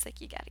warnings. He's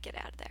like, you gotta get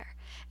out of there.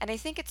 And I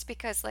think it's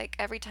because, like,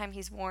 every time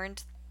he's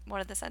warned one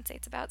of the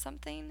sensates about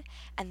something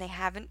and they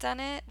haven't done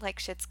it, like,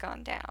 shit's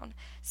gone down.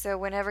 So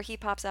whenever he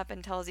pops up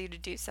and tells you to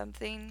do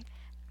something,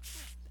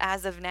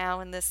 as of now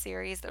in this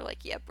series, they're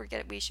like, yep,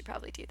 we should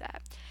probably do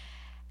that.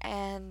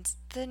 And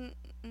then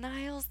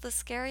Niles, the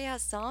scary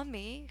ass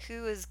zombie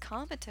who is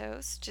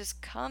comatose,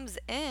 just comes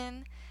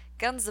in,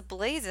 guns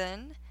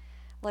a-blazing,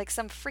 like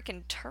some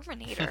freaking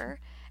Terminator.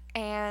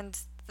 And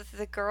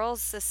the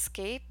girls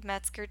escape.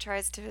 Metzger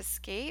tries to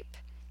escape.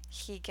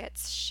 He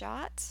gets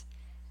shot.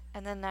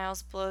 And then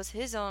Niles blows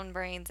his own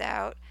brains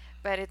out.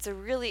 But it's a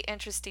really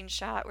interesting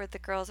shot where the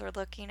girls are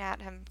looking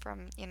at him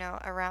from, you know,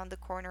 around the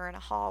corner in a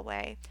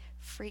hallway,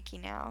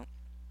 freaking out.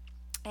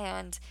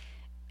 And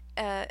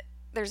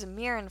there's a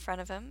mirror in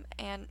front of him,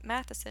 and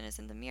Matheson is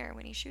in the mirror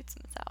when he shoots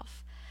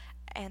himself.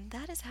 And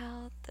that is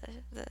how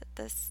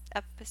this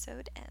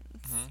episode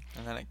ends. Mm-hmm.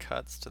 And then it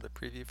cuts to the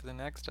preview for the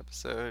next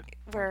episode,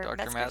 where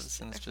Dr.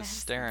 Matheson's just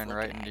staring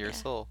right into your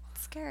soul.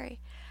 It's scary.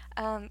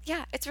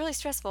 Yeah, it's really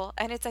stressful,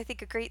 and it's, I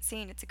think, a great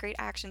scene. It's a great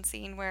action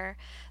scene where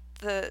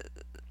the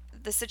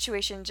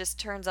situation just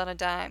turns on a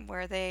dime,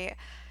 where they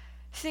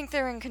think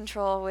they're in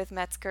control with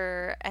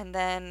Metzger, and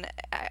then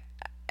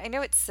I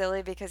know it's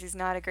silly because he's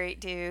not a great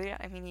dude.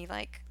 I mean, he,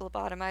 like,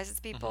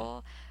 lobotomizes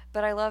people. Mm-hmm.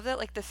 But I love that,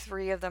 like, the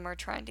three of them are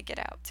trying to get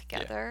out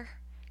together.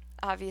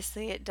 Yeah.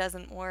 Obviously, it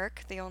doesn't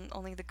work.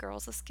 Only the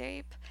girls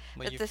escape.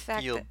 Well, but you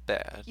feel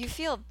bad. You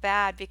feel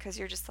bad because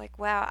you're just like,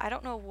 wow, I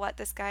don't know what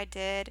this guy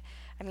did.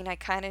 I mean, I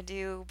kind of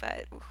do,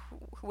 but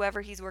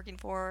whoever he's working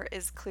for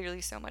is clearly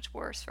so much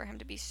worse for him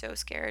to be so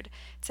scared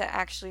to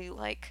actually,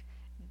 like,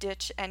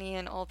 ditch any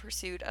and all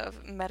pursuit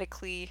of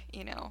medically,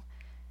 you know,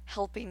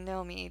 helping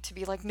Nomi, to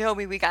be like,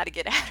 Nomi, we got to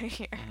get out of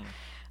here.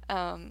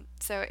 Mm-hmm.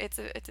 So it's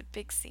a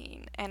big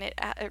scene, and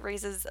it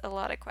raises a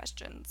lot of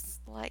questions,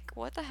 like,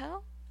 what the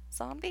hell?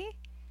 Zombie?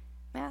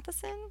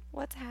 Matheson?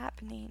 What's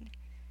happening?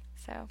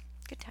 So,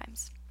 good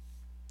times.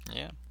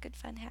 Yeah. Good,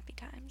 fun, happy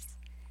times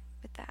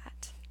with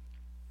that.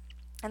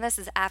 And this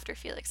is after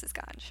Felix has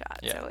gotten shot,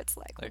 yeah. So it's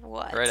like,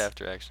 what? Right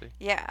after, actually.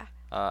 Yeah.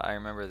 I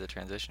remember the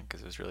transition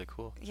because it was really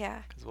cool. Yeah.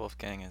 Because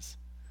Wolfgang is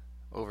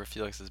over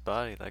Felix's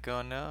body, like,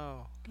 oh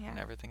no. Yeah. And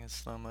everything is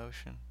slow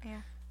motion.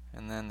 Yeah.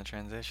 And then the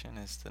transition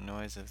is the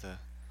noise of the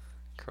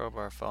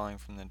crowbar falling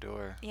from the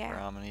door, yeah. where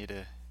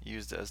Amanita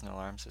used as an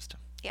alarm system.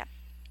 Yeah.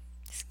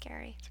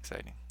 Scary. It's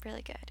exciting.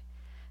 Really good.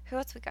 Who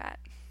else we got?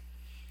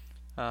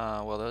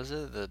 Well, those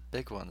are the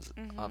big ones,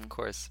 mm-hmm. of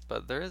course.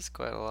 But there is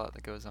quite a lot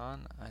that goes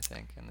on, I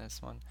think, in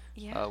this one.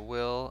 Yeah.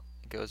 Will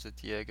goes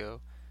with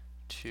Diego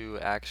to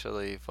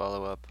actually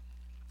follow up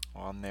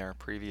on their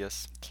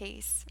previous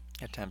case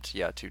attempt,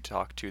 to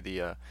talk to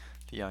the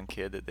young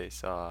kid that they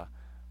saw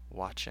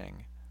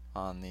watching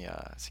on the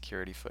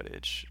security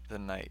footage the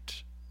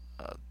night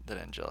that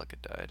Angelica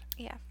died.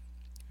 Yeah.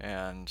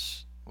 And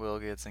Will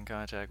gets in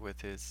contact with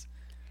his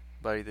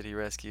buddy that he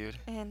rescued.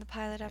 In the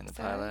pilot episode. In the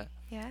pilot.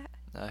 Yeah.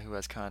 Who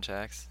has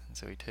contacts, and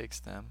so he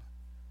takes them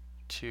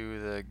to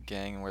the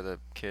gang where the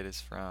kid is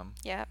from.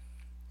 Yep.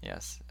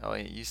 Yes. Oh,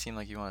 you seem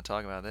like you want to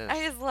talk about this.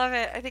 I just love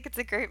it. I think it's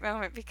a great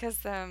moment because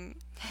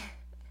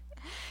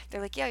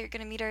they're like, yeah, you're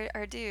gonna meet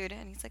our dude,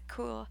 and he's like,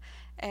 cool,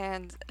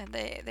 and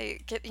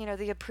they get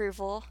the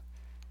approval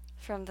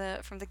from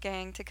the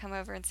gang to come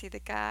over and see the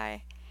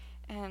guy,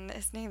 and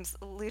his name's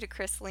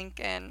Ludacris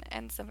Lincoln,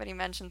 and somebody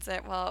mentions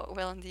it while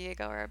Will and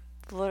Diego are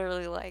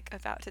literally like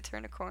about to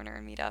turn a corner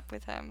and meet up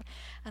with him,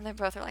 and they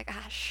both are like,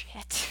 ah,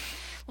 shit,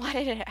 why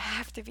did it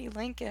have to be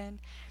Lincoln?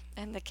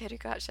 And the kid who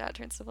got shot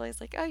turns to Will.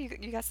 He's like, oh,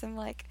 you got some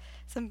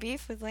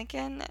beef with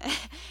Lincoln?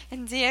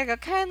 And Diego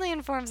kindly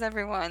informs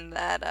everyone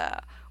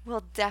that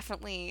Will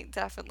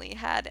definitely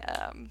had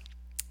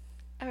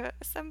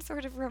some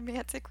sort of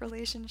romantic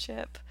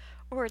relationship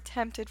or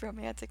attempted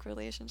romantic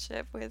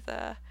relationship with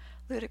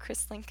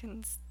Ludacris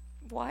Lincoln's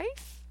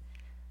wife,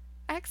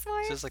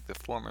 ex-wife. This is like the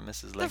former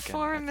Mrs. Lincoln. The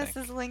former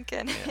Mrs.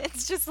 Lincoln. Yeah.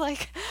 It's just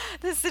like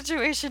the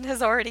situation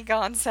has already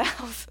gone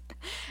south,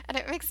 and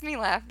it makes me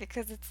laugh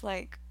because it's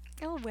like,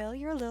 oh, Will,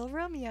 you're a little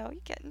Romeo.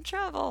 You get in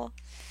trouble.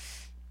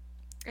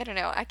 I don't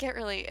know.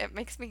 It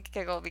makes me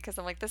giggle because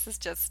I'm like, this is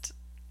just,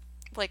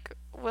 like,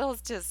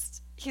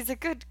 he's a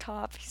good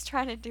cop. He's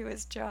trying to do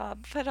his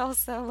job. But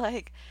also,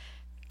 like,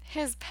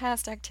 his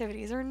past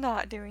activities are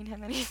not doing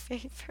him any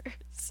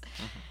favors.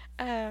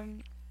 Mm-hmm.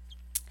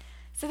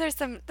 So there's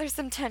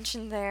some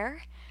tension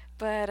there.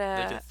 But,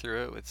 they get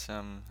through it with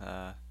some,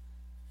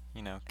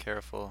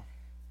 careful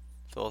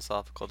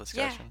philosophical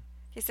discussion. Yeah.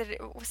 He said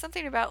it was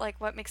something about, like,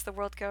 what makes the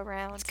world go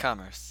round. It's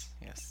commerce,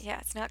 yes. Yeah,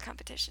 it's not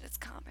competition, it's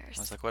commerce.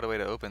 I was like, what a way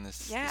to open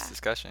this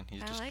discussion. He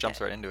just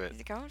jumps right into it.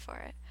 He's going for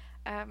it.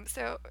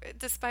 So,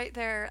 despite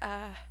their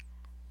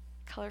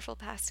colorful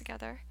past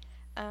together,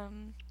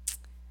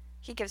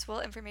 he gives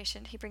Will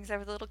information. He brings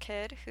over the little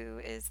kid, who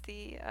is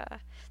the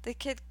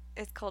kid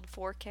is called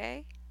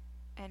 4K,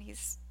 and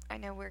I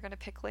know we're going to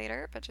pick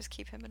later, but just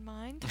keep him in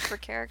mind for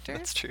characters.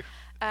 That's true.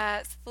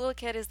 So the little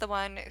kid is the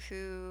one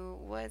who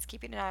was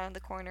keeping an eye on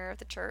the corner of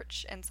the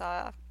church and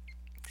saw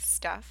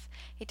stuff.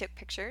 He took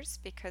pictures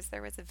because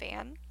there was a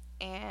van,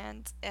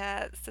 and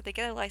so they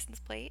get a license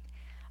plate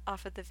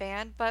off of the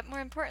van. But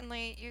more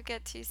importantly, you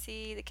get to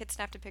see the kid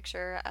snapped a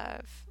picture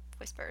of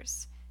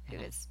Whispers, who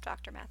is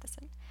Dr.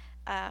 Matheson.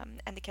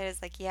 And the kid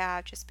is like,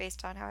 yeah, just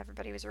based on how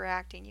everybody was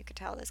reacting, you could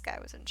tell this guy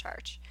was in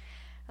charge.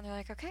 And they're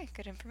like, okay,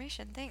 good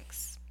information,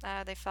 thanks.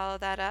 They follow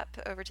that up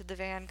over to the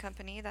van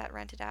company that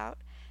rented out,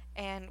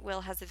 and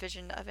Will has a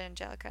vision of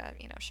Angelica,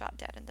 shot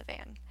dead in the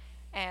van.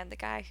 And the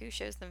guy who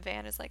shows them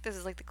van is like, this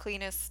is like the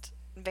cleanest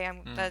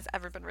van that's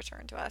ever been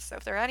returned to us, so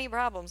if there are any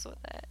problems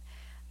with it.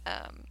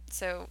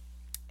 So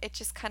it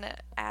just kind of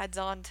adds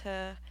on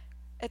to,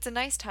 it's a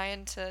nice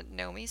tie-in to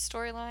Nomi's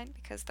storyline,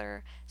 because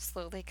they're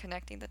slowly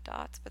connecting the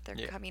dots, but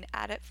they're coming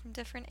at it from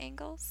different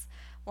angles.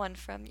 One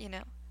from,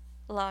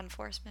 law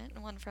enforcement,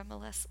 and one from a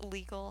less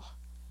legal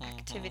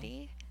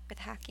activity with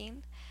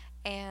hacking,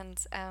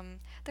 and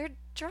they're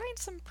drawing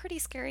some pretty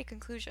scary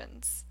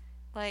conclusions.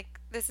 Like,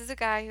 this is a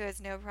guy who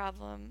has no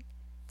problem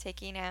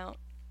taking out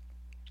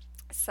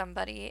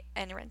somebody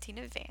and renting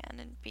a van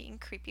and being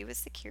creepy with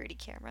security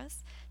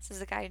cameras. This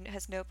is a guy who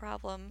has no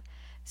problem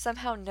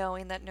somehow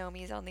knowing that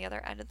Nomi's on the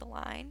other end of the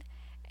line,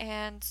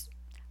 and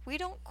we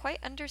don't quite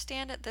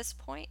understand at this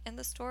point in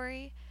the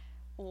story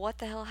what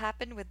the hell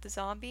happened with the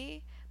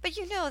zombie, but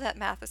that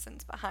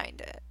Matheson's behind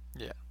it.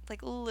 Yeah.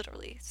 Like,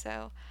 literally.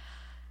 So,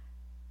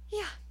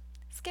 yeah.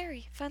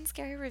 Fun,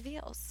 scary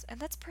reveals. And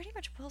that's pretty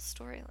much Will's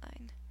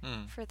storyline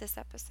for this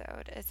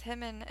episode, is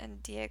him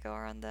and Diego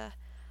are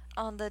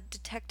on the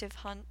detective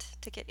hunt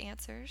to get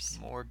answers.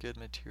 More good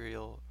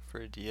material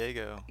for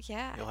Diego.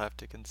 Yeah. You'll have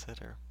to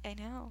consider. I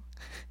know.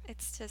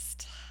 It's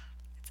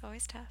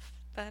always tough.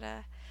 But,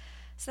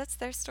 so that's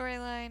their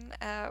storyline.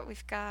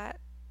 We've got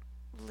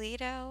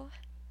Leto,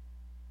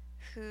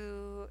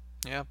 who...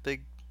 Yeah,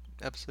 big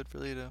episode for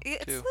Leto,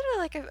 it's too.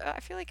 literally I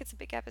feel like it's a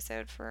big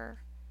episode for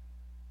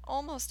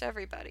almost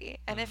everybody.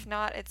 And if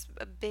not, it's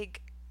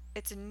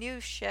a new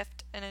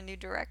shift and a new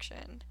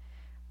direction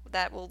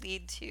that will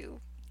lead to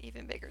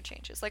even bigger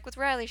changes. Like with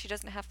Riley, she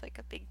doesn't have like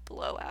a big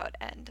blowout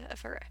end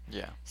of her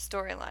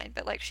storyline,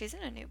 but like she's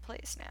in a new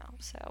place now.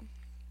 So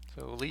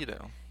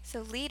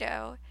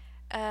Leto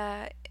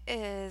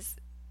is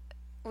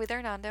with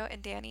Hernando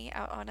and Danny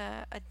out on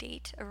a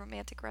date, a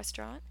romantic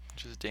restaurant.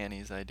 Which is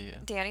Danny's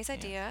idea.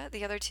 Yeah.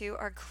 The other two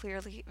are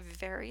clearly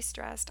very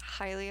stressed,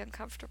 highly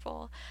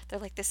uncomfortable. They're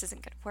like, this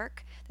isn't going to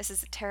work. This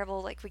is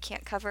terrible. Like, we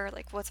can't cover.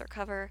 Like, what's our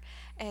cover?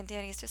 And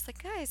Danny's just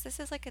like, guys, this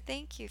is like a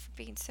thank you for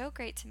being so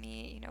great to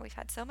me. We've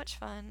had so much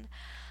fun.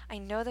 I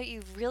know that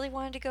you really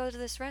wanted to go to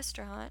this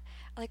restaurant.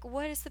 Like,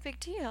 what is the big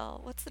deal?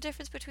 What's the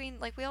difference between,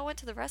 like, we all went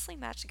to the wrestling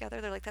match together.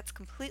 They're like, that's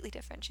completely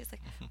different. She's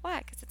like,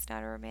 why? Because it's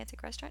not a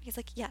romantic restaurant? He's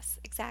like, yes,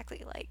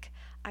 exactly. Like,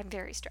 I'm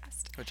very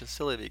stressed. Which is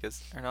silly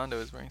because Hernando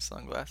is wearing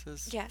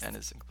sunglasses. Yes. And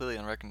is completely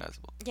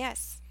unrecognizable.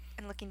 Yes.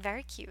 And looking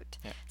very cute.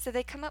 Yeah. So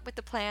they come up with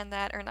the plan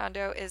that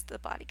Hernando is the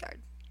bodyguard.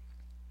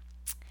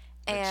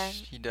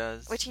 Which he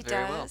does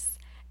very well.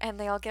 And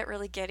they all get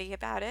really giddy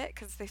about it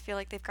because they feel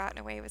like they've gotten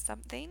away with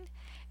something.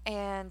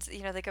 And,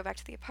 you know, they go back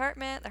to the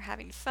apartment, they're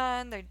having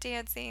fun, they're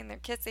dancing, they're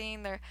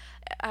kissing,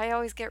 I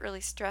always get really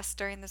stressed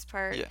during this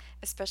part, Yeah.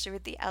 especially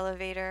with the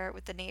elevator,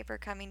 with the neighbor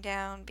coming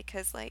down,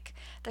 because, like,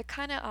 they're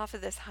kind of off of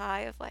this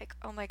high of, like,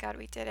 oh my God,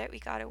 we did it, we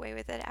got away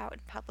with it out in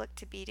public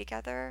to be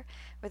together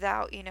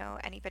without, you know,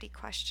 anybody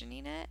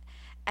questioning it.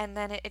 And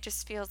then it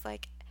just feels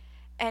like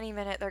any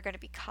minute they're going to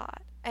be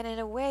caught. And in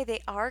a way,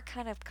 they are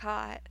kind of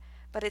caught,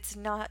 but it's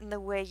not in the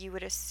way you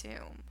would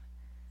assume.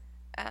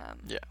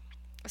 Yeah.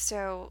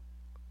 So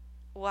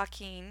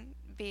Joaquin,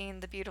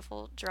 being the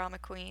beautiful drama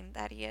queen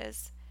that he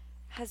is,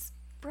 has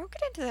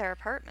broken into their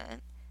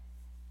apartment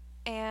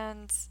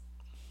and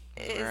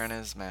Wearing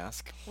his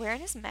mask.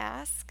 Wearing his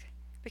mask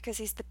because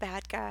he's the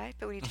bad guy,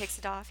 but when he takes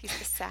it off, he's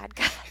the sad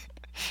guy.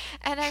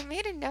 And I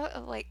made a note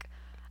of, like,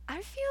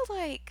 I feel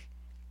like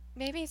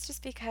maybe it's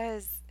just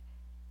because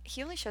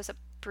he only shows up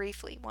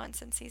briefly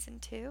once in season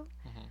 2,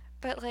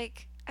 but,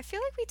 like, I feel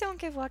like we don't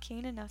give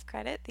Joaquin enough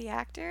credit, the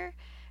actor,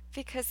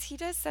 because he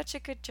does such a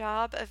good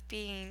job of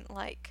being,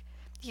 like,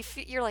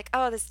 you're like,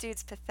 oh, this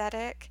dude's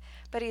pathetic,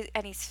 but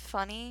he's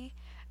funny,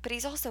 but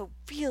he's also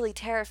really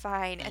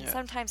terrifying, and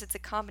sometimes it's a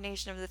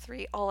combination of the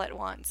three all at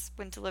once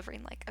when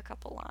delivering, like, a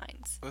couple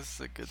lines. This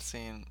is a good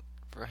scene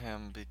for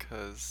him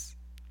because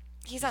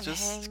he's unhinged.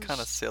 Just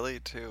kind of silly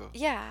too.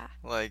 Yeah.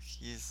 Like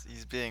he's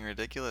being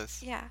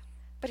ridiculous. Yeah.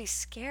 But he's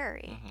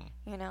scary,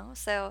 you know?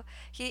 So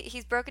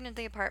he's broken into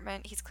the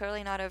apartment. He's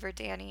clearly not over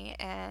Danny,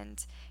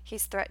 and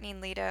he's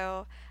threatening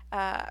Lito.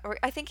 Or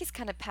I think he's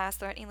kind of past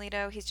threatening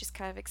Lito. He's just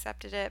kind of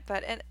accepted it.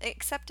 But an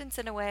acceptance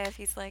in a way of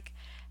he's like,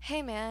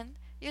 hey, man,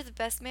 you're the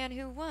best man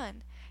who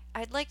won.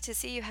 I'd like to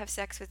see you have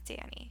sex with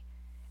Danny.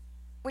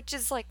 Which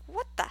is like,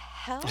 what the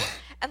hell?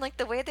 And, like,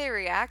 the way they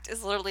react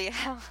is literally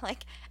how,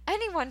 like,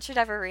 anyone should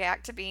ever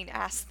react to being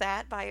asked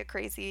that by a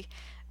crazy,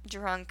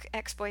 drunk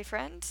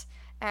ex-boyfriend.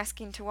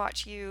 Asking to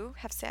watch you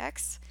have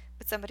sex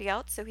with somebody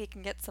else so he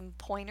can get some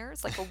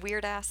pointers, like a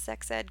weird-ass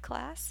sex ed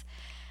class.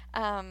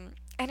 And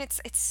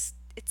it's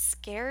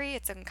scary,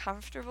 it's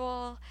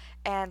uncomfortable,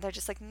 and they're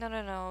just like,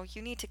 no,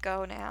 you need to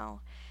go now.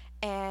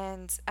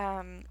 And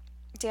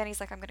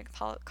Danny's like, I'm going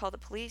to call the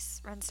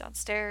police, runs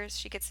downstairs.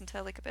 She gets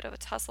into, like, a bit of a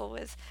tussle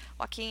with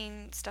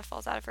Joaquin. Stuff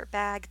falls out of her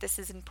bag. This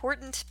is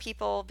important,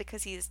 people,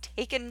 because he has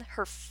taken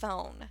her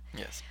phone.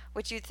 Yes.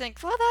 Which you'd think,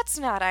 well, that's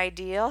not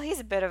ideal. He's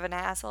a bit of an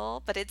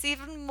asshole. But it's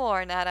even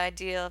more not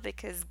ideal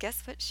because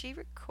guess what she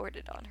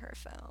recorded on her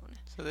phone?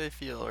 So they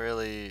feel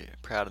really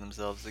proud of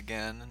themselves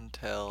again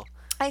until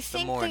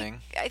the morning.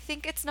 I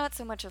think it's not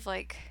so much of,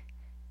 like...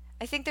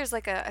 I think there's,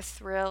 like, a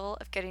thrill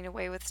of getting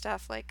away with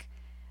stuff, like,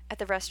 at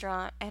the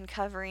restaurant and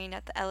covering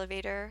at the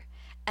elevator.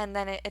 And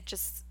then it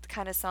just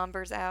kind of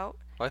sombers out.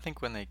 Well, I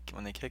think when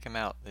they kick him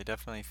out, they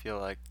definitely feel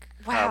like,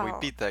 wow, we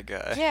beat that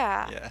guy.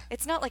 Yeah.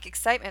 It's not like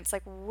excitement. It's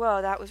like,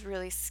 whoa, that was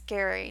really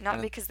scary.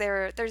 Not because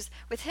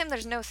with him,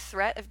 there's no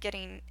threat of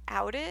getting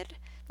outed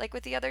like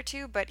with the other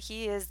two, but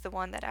he is the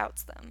one that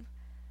outs them.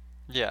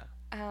 Yeah.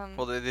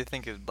 Well, they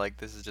think like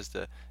this is just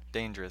a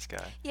dangerous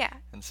guy. Yeah.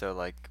 And so,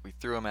 like, we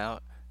threw him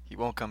out. He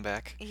won't come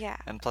back. Yeah.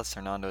 And plus,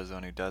 Hernando's the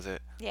one who does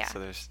it. Yeah.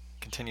 So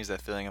continues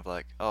that feeling of,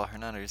 like, oh,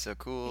 Hernando, you're so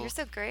cool. You're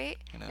so great.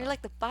 You know? You're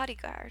like the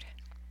bodyguard.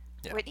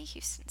 Yeah. Whitney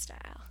Houston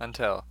style.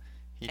 Until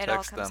he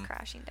texts them. It all comes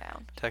crashing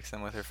down. Texts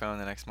them with her phone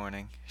the next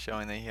morning,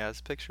 showing that he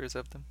has pictures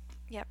of them.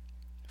 Yep.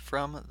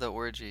 From the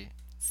orgy.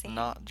 Scene.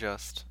 Not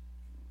just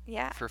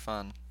for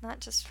fun. Not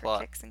just for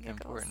plot. Kicks and giggles.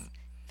 Important.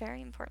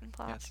 Very important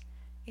plot.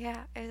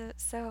 Yes. Yeah.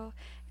 So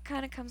it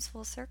kind of comes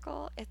full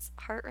circle. It's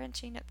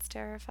heart-wrenching. It's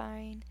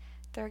terrifying.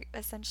 They're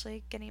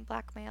essentially getting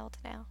blackmailed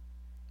now.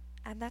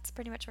 And that's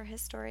pretty much where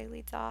his story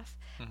leads off,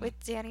 with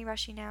Danny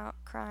rushing out,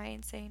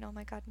 crying, saying, oh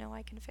my God, no,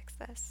 I can fix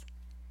this.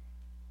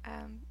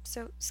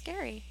 So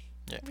scary.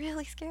 Yeah.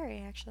 Really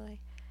scary, actually.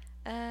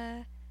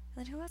 And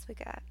then who else we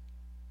got?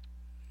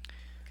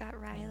 We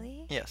got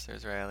Riley. Yes,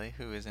 there's Riley,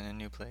 who is in a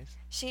new place.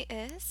 She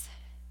is.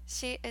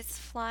 She is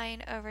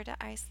flying over to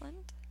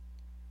Iceland.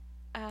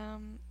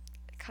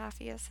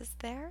 Capheus is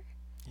there.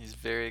 He's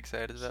very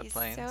excited about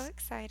planes. He's so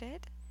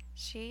excited.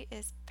 She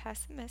is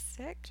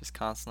pessimistic. Just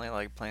constantly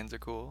like, planes are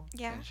cool.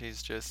 Yeah. And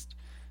she's just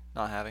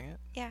not having it.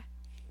 Yeah.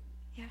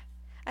 Yeah.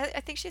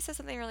 I think she says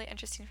something really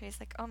interesting.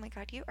 She's like, oh my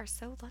God, you are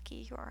so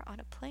lucky. You are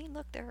on a plane.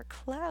 Look, there are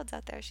clouds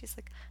out there. She's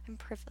like, I'm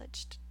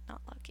privileged,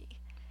 not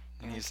lucky.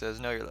 And he says,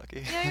 no, you're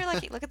lucky. No, you're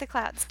lucky. Look at the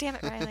clouds. Damn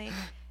it, Riley.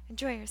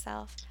 Enjoy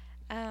yourself.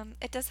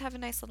 It does have a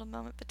nice little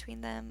moment between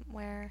them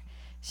where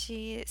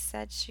she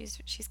said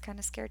she's kind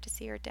of scared to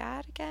see her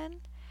dad again.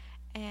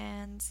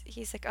 And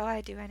he's like, oh,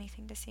 I'd do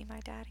anything to see my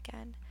dad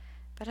again.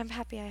 But I'm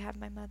happy I have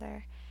my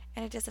mother.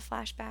 And it does a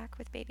flashback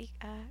with baby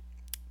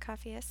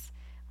Capheus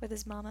with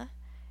his mama.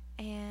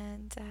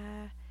 And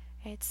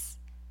it's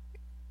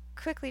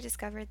quickly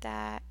discovered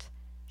that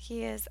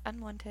he is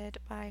unwanted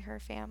by her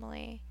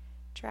family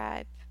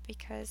tribe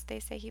because they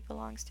say he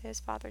belongs to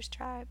his father's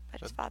tribe, but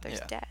his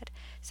father's dead.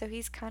 So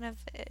he's kind of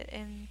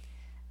in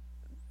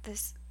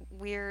this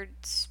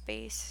weird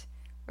space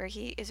where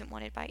he isn't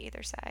wanted by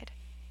either side.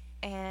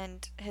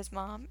 And his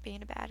mom,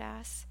 being a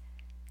badass,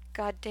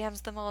 god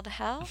damns them all to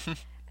hell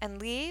and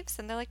leaves,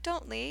 and they're like,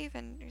 don't leave,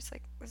 and he's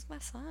like, this is my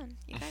son.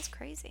 You guys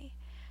crazy.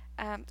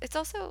 It's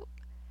also,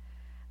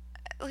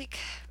 like,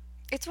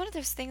 it's one of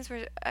those things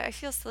where I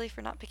feel silly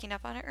for not picking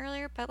up on it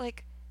earlier, but,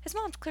 like, his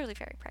mom's clearly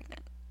very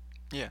pregnant.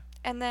 Yeah.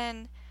 And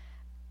then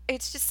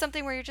it's just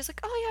something where you're just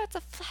like, oh yeah, it's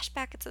a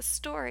flashback, it's a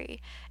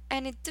story.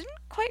 And it didn't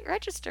quite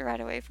register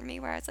right away for me,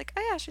 where I was like,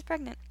 oh yeah, she's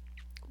pregnant.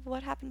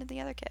 What happened to the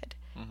other kid?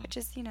 Mm-hmm. Which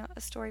is,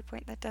 a story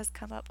point that does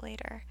come up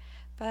later.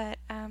 But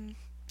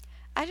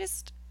I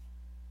just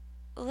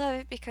love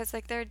it because,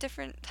 like, there are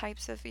different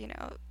types of,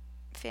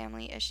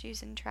 family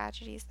issues and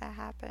tragedies that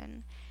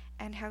happen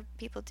and how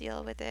people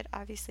deal with it.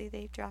 Obviously,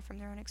 they draw from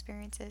their own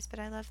experiences, but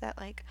I love that,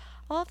 like,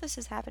 all of this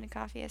has happened to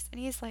Coffeus, and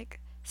he's, like,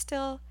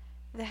 still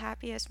the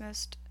happiest,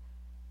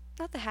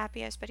 not the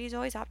happiest, but he's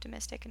always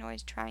optimistic and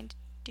always trying to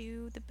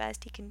do the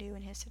best he can do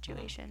in his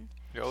situation.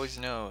 You always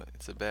know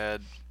it's a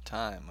bad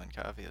time when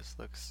Cavius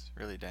looks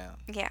really down.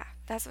 Yeah,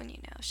 that's when you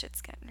know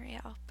shit's getting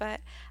real.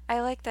 But I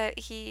like that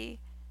he,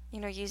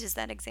 uses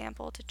that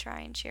example to try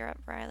and cheer up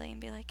Riley and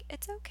be like,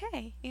 it's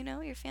okay,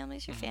 your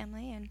family's your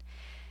family, and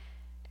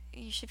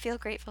you should feel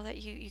grateful that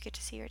you get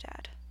to see your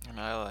dad. And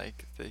I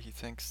like that he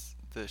thinks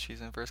that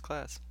she's in first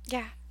class.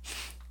 Yeah.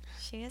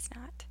 She is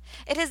not.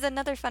 It is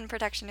another fun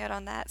production note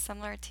on that,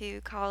 similar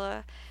to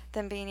Kala,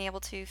 them being able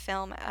to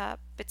film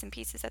bits and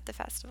pieces at the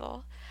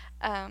festival.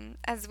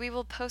 As we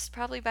will post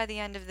probably by the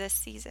end of this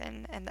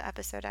season and the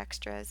episode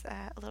extras,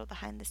 a little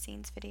behind the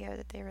scenes video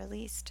that they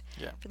released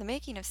for the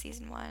making of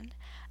season 1.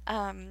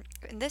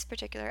 In this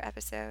particular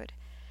episode,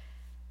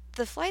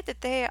 the flight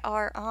that they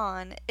are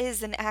on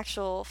is an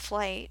actual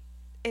flight.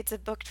 It's a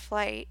booked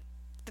flight.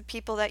 The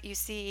people that you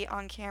see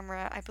on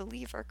camera, I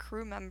believe, are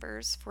crew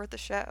members for the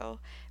show,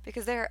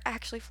 because they're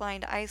actually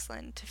flying to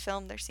Iceland to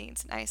film their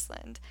scenes in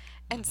Iceland.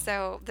 And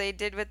so they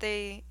did what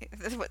they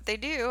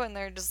do, and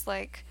they're just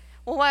like,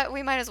 well, what,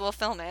 we might as well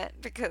film it,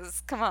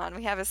 because come on,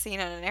 we have a scene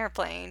on an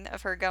airplane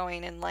of her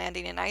going and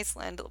landing in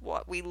Iceland.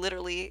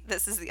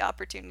 This is the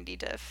opportunity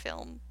to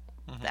film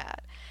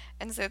that.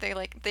 And so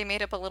they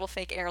made up a little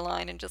fake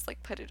airline and just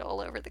like put it all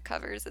over the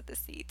covers of the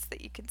seats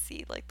that you can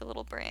see like the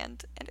little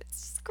brand, and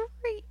it's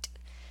great.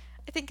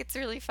 I think it's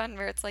really fun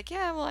where it's like,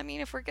 yeah, well, I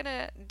mean, if we're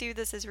gonna do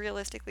this as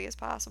realistically as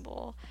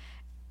possible,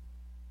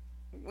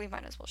 we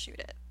might as well shoot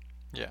it.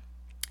 Yeah.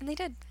 And they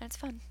did, and it's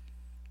fun.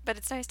 But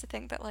it's nice to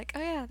think that, like, oh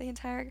yeah,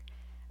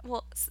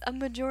 a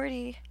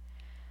majority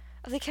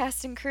of the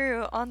cast and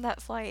crew on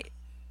that flight,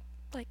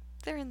 like,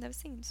 they're in those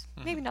scenes.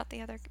 Maybe not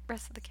the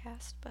rest of the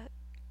cast, but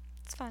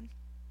it's fun.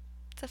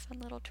 It's a fun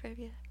little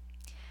trivia.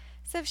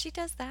 So she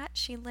does that,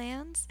 she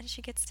lands, and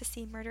she gets to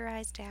see Murder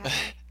Eye's dad.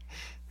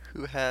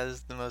 Who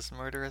has the most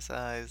murderous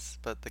eyes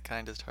but the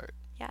kindest heart.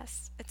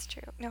 Yes, it's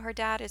true. No, her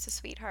dad is a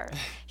sweetheart.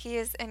 He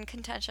is in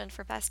contention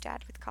for best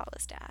dad with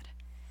Kala's dad.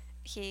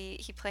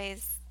 He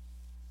plays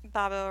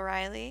Baba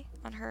O'Reilly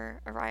on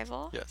her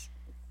arrival. Yes.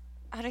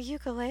 On a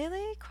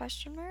ukulele? ?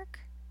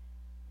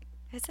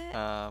 Is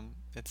it?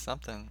 It's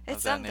something It's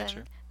of something that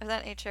nature. of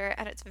that nature,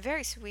 and it's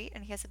very sweet,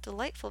 and he has a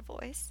delightful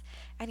voice,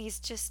 and he's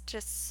just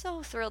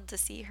so thrilled to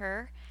see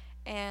her,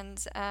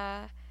 and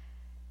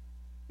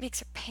makes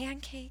her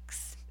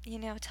pancakes,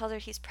 tells her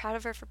he's proud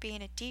of her for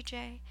being a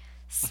DJ,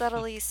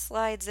 subtly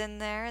slides in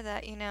there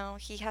that,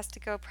 he has to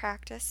go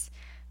practice,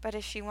 but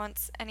if she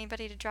wants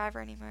anybody to drive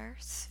her anywhere,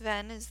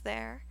 Sven is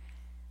there.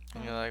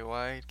 And you're like,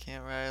 why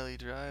can't Riley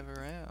drive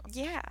around?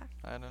 Yeah.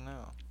 I don't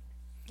know.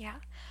 Yeah.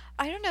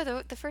 I don't know,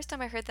 though. The first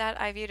time I heard that,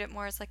 I viewed it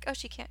more as like, oh,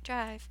 she can't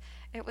drive.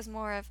 It was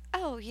more of,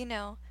 oh,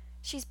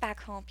 she's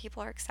back home.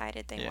 People are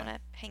excited. They want to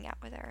hang out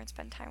with her and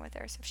spend time with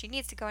her. So if she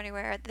needs to go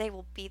anywhere, they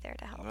will be there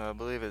to help. Well, I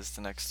believe it's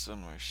the next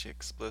one where she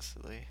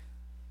explicitly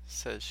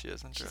says she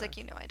doesn't drive. She's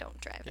like, I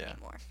don't drive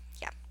anymore.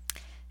 Yeah.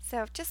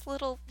 So just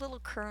little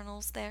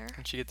kernels there.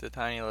 And she gets a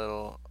tiny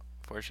little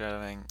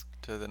foreshadowing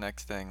to the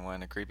next thing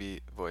when a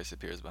creepy voice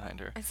appears behind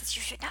her. And says,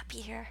 you should not be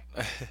here.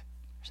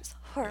 Which is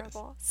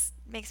horrible. Yes.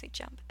 Makes me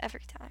jump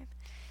every time.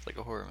 It's like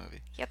a horror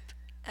movie. Yep.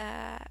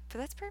 But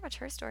that's pretty much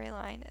her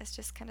storyline, is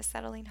just kind of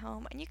settling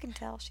home. And you can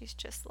tell she's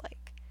just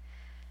like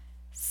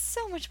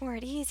so much more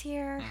at ease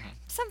here.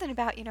 Something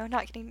about,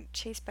 not getting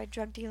chased by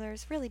drug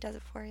dealers really does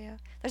it for you.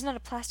 There's not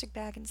a plastic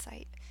bag in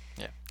sight.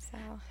 Yeah.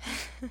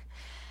 So,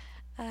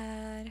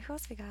 and who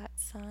else we got?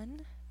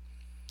 Son?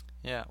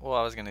 Yeah, well,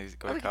 I was going to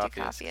go to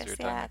Coffeus.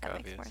 Yeah, that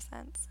makes more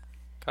sense.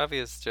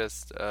 Coffeus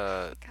just,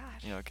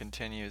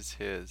 continues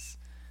his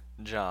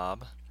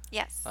job.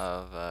 Yes.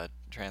 Of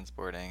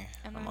transporting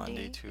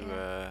Amundi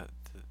to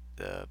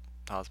the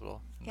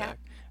hospital and back.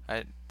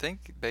 I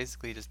think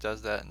basically he just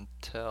does that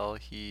until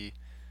he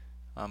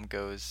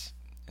goes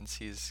and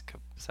sees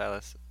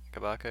Silas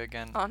Kabaka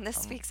again. On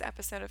this week's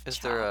episode of Chopped. Is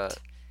there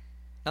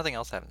nothing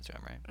else happens to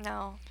him, right?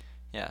 No.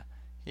 Yeah.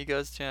 He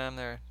goes to him.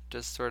 They're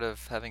just sort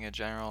of having a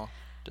general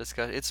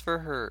discussion. It's for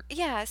her so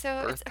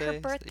birthday? It's her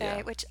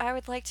birthday, which I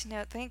would like to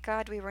note, thank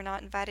God we were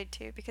not invited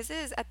to, because it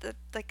is at the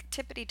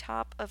tippity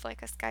top of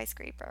like a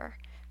skyscraper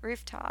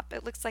rooftop.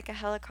 It looks like a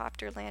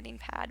helicopter landing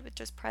pad with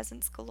just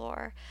presents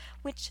galore,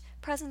 which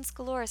presents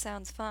galore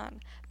sounds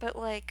fun, but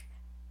like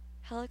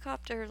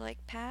helicopter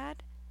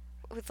pad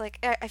with like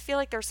I feel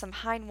like there's some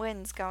hind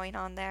winds going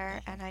on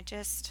there, Mm-hmm. and I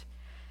just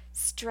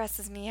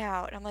stresses me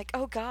out. I'm like,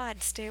 oh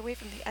God, stay away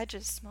from the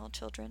edges, small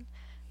children.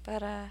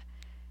 But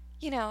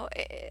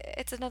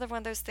it's another one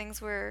of those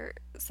things where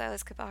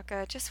Silas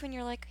Kabaka, just when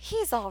you're like,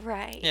 he's all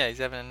right. Yeah, he's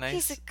having a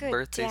He's a nice good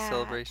birthday dad.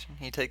 celebration.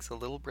 He takes a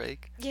little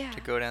break Yeah.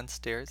 to go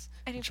downstairs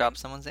And and he chop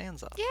someone's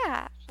hands off.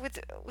 yeah, with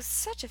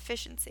such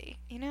efficiency,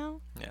 you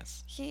know?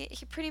 Yes. He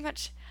pretty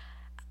much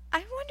I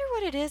wonder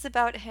what it is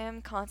about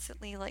him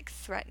constantly like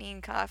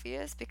threatening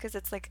Capheus, because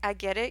it's like I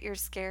get it, you're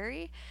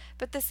scary,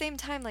 but at the same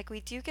time like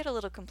we do get a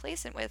little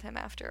complacent with him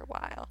after a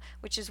while,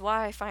 which is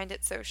why I find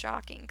it so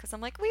shocking, because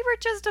I'm like, we were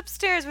just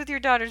upstairs with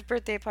your daughter's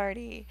birthday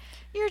party.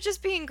 You're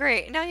just being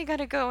great. Now you got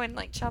to go and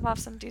like chop off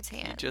some dude's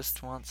hands. He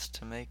just wants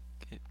to make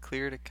it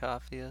clear to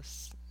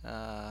Capheus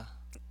But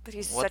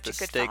he's what such the a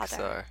good stakes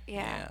father. are.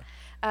 Yeah.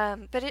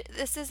 But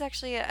this is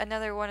actually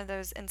another one of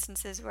those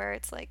instances where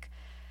it's like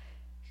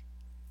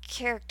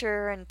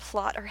character and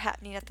plot are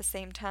happening at the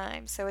same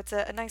time. So it's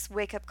a nice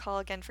wake up call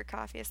again for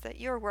Capheus that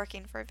you're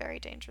working for a very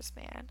dangerous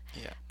man.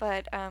 Yeah.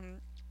 But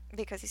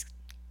because he's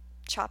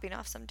chopping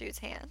off some dude's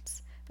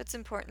hands. But it's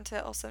important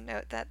to also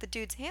note that the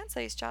dude's hands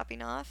that he's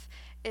chopping off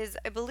is,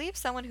 I believe,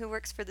 someone who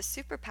works for the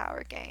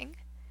Superpower Gang.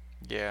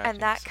 Yeah. And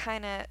that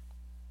kind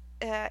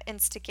of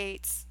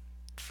instigates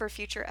for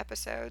future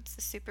episodes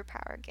the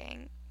Superpower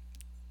Gang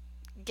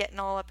getting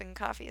all up in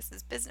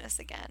Capheus's business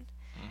again.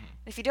 Mm-hmm.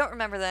 If you don't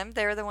remember them,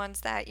 they're the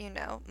ones that,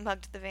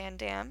 mugged the Van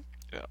Dam.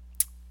 Yeah.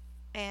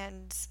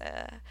 And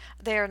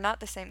they are not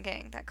the same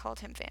gang that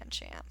called him Van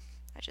Sham.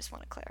 I just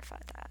want to clarify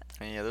that.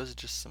 And yeah, those are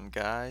just some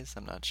guys.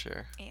 I'm not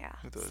sure Yeah.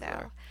 who those so,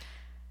 are.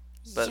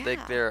 But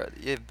yeah.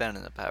 they've been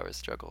in a power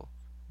struggle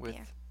with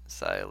Yeah.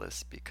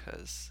 Silas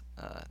because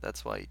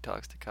that's why he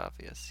talks to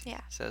Capheus. Yeah.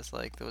 He says,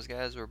 like, those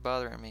guys were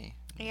bothering me.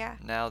 Yeah.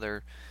 Now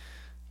they're,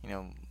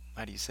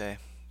 how do you say?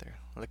 They're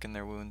licking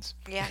their wounds.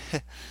 Yeah.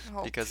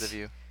 Because of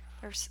you.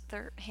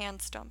 They're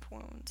hand stump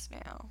wounds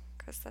now,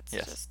 because that's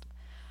Yes. just,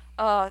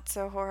 oh, it's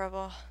so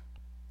horrible.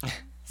 It's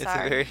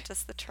Sorry, a very,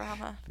 just the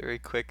trauma. very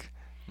quick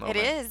moment.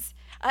 It is.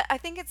 I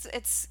think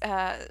it's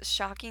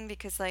shocking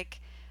because like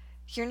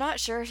you're not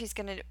sure if he's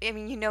gonna. I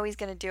mean, he's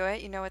gonna do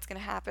it. You know what's gonna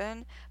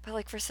happen. But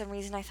like for some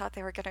reason, I thought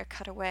they were gonna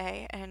cut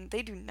away, and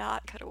they do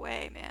not cut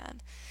away,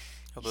 man.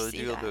 Although they see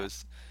do all that.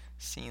 those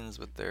scenes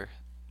with their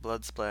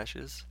blood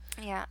splashes.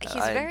 Yeah, he's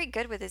I- very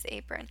good with his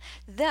apron.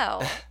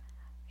 Though,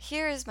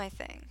 here is my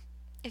thing: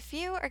 if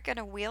you are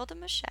gonna wield a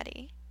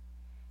machete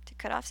to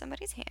cut off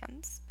somebody's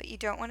hands, but you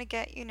don't want to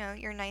get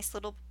your nice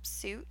little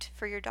suit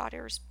for your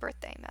daughter's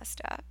birthday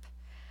messed up.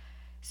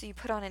 So you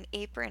put on an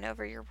apron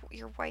over your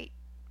white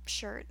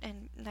shirt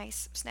and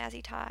nice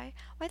snazzy tie.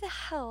 Why the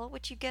hell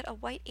would you get a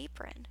white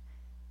apron?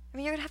 I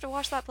mean, you're gonna have to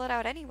wash that blood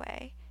out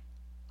anyway.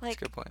 That's Like,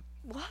 a good point.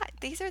 what?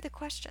 These are the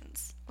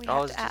questions we I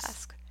have was to just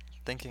ask.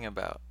 thinking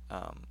about,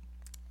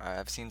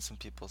 I've seen some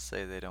people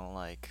say they don't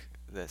like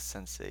that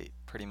Sense8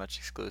 pretty much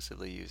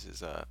exclusively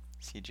uses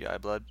CGI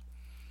blood.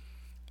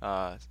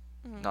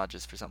 Not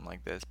just for something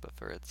like this, but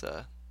for its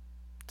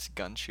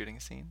gun shooting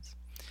scenes.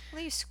 Well,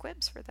 they use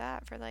squibs for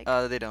that. For like,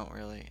 They don't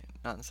really,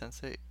 not in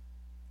Sense8.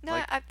 no,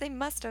 like- they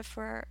must have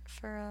for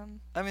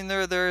I mean,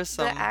 there is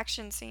some. the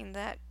action scene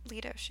that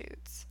Leto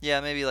shoots. Yeah,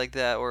 maybe like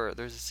that, or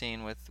there's a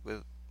scene with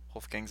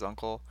Wolfgang's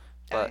uncle,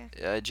 but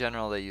in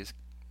general they use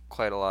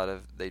quite a lot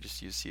of. They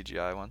just use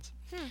CGI ones,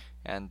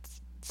 and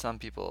some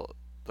people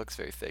looks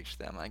very fake to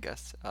them. I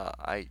guess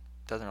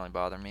doesn't really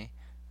bother me.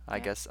 I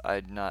Yeah. guess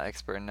I'm not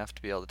expert enough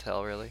to be able to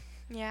tell really,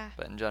 Yeah.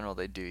 but in general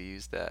they do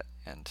use that,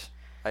 and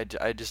I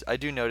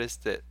do notice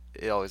that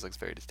it always looks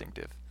very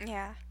distinctive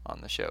Yeah.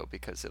 on the show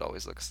because it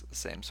always looks the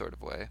same sort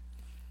of way.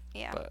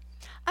 Yeah. But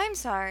I'm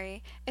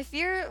sorry. If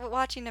you're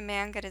watching a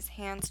man get his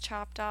hands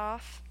chopped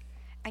off,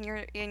 and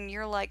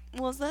you're like,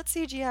 well, is that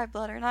CGI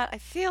blood or not? I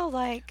feel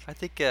like I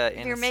think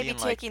in you're a maybe scene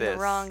taking like this,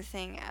 the wrong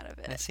thing out of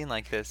in a it. scene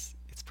like this,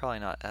 it's probably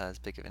not as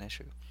big of an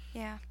issue.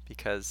 Yeah.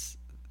 Because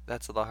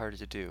that's a lot harder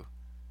to do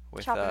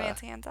with Chop a man's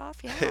hands off.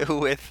 Yeah.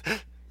 with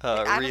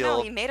Like, I don't know.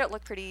 real He made it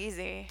look pretty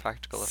easy.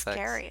 practical effects.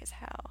 Scary as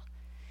hell.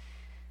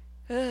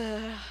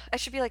 Ugh. That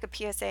should be like a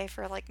PSA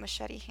for like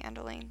machete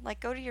handling. Like,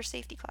 go to your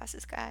safety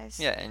classes, guys.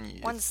 Yeah,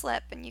 and One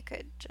slip and you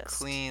could just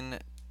clean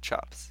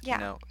chops.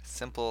 Yeah.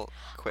 Simple,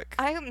 quick.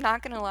 I'm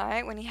not gonna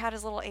lie, when he had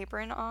his little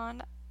apron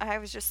on, I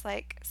was just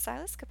like,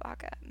 Silas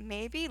Kabaka,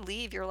 maybe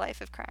leave your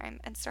life of crime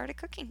and start a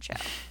cooking show.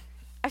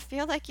 I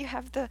feel like you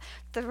have the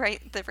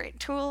right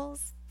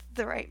tools,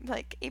 the right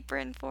like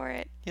apron for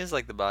it. He has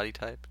like the body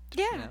type.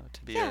 Yeah.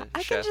 To be Yeah, a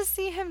I chef. can just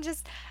see him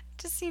just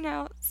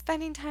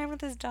spending time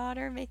with his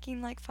daughter,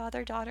 making like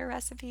father-daughter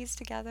recipes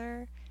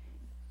together,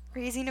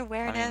 raising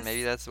awareness. I mean,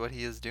 maybe that's what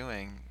he is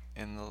doing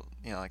in the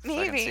the second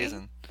Maybe.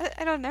 season.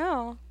 I don't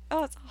know.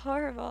 Oh, it's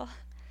horrible.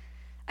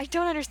 I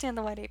don't understand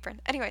the white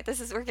apron. Anyway,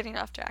 we're getting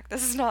off track.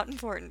 This is not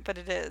important, but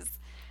it is.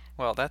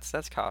 Well, that's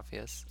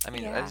Capheus. I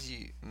mean, Yeah. as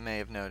you may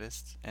have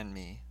noticed, and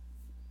me,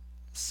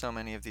 so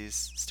many of these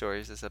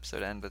stories this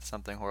episode end with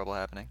something horrible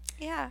happening.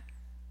 Yeah.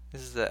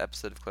 This is the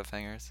episode of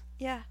cliffhangers.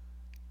 Yeah.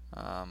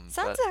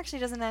 Sons actually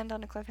doesn't end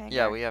on a cliffhanger.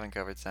 Yeah, we haven't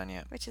covered Sun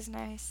yet. Which is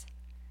nice.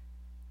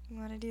 You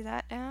want to do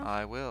that now?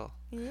 I will.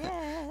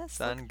 Yes.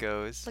 Sun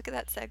goes. Look at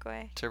that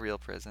segue. To real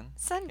prison.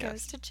 Sun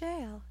goes to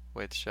jail.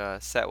 Which,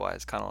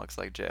 set-wise, kind of looks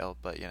like jail,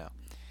 but you know.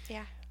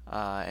 Yeah.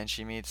 And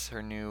she meets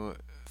her new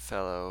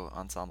fellow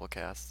ensemble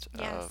cast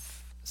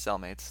of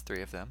cellmates,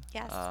 3 of them.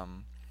 Yes.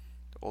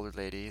 The older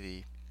lady,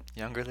 the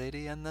younger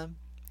lady, and the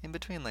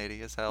in-between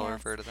lady is how I'll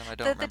refer to them. I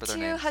don't remember their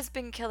names. The 2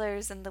 husband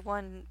killers and the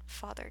 1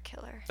 father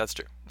killer. That's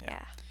true.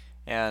 Yeah.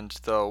 And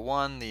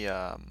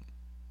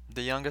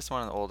the youngest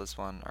one and the oldest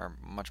one are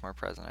much more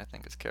present, I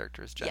think, as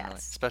characters generally.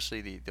 Yes.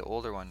 Especially the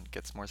older one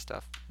gets more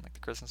stuff, like the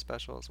Christmas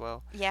special as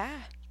well. Yeah.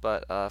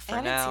 But for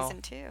and now,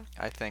 in season 2.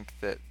 I think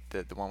that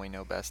the one we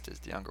know best is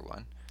the younger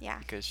one. Yeah.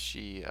 Because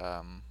she,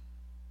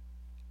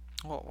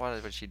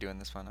 what did she do in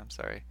this one? I'm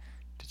sorry.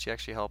 Did she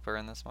actually help her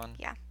in this one?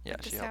 Yeah. Yeah,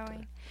 she helped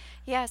her.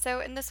 Yeah, so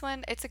in this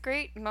one, it's a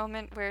great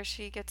moment where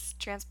she gets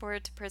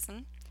transported to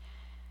prison.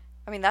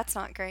 I mean, that's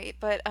not great,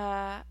 but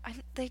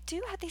they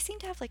seem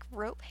to have like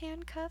rope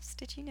handcuffs.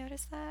 Did you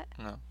notice that?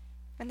 No.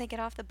 When they get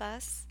off the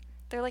bus,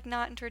 they're like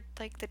not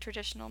like the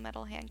traditional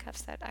metal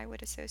handcuffs that I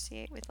would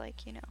associate with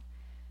like, you know,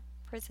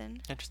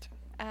 prison. Interesting.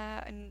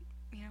 And,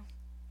 you know,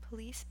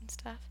 police and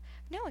stuff.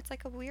 No, it's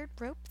like a weird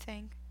rope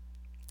thing.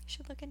 You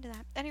should look into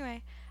that.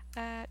 Anyway,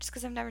 just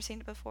because I've never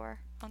seen it before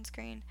on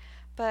screen.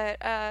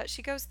 But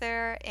she goes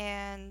there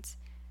and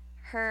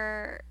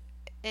her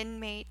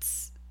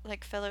inmates,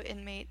 like fellow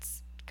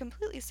inmates,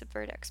 completely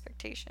subvert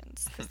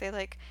expectations because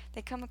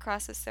they come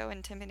across as so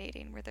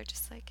intimidating where they're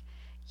just like,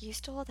 you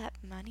stole that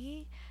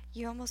money?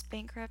 You almost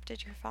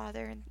bankrupted your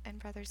father and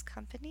brother's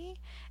company?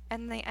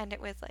 And they end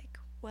it with like,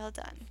 well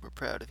done. We're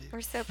proud of you.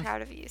 We're so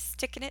proud of you.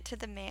 Sticking it to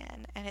the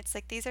man. And it's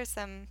like, these are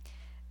some,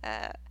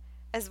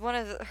 as one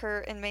of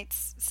her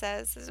inmates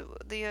says,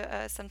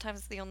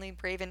 sometimes the only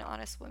brave and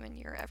honest woman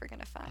you're ever going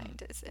to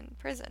find is in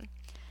prison.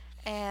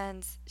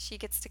 And she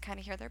gets to kind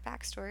of hear their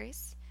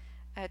backstories.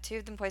 2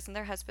 of them poisoned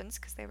their husbands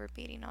because they were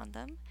beating on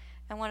them.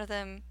 And one of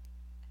them,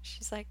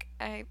 she's like,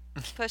 I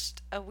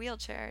pushed a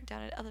wheelchair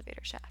down an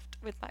elevator shaft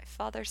with my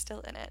father still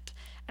in it.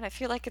 And I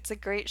feel like it's a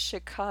great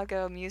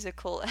Chicago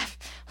musical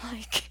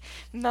like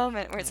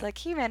moment where it's like,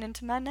 he ran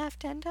into my knife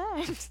 10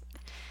 times.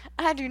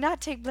 I do not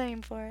take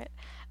blame for it.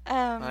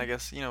 I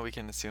guess, you know, we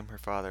can assume her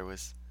father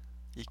was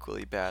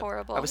equally bad.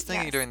 Horrible. I was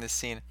thinking during this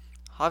scene,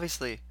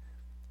 obviously,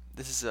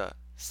 this is a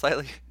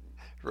slightly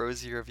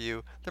rosier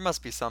view. There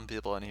must be some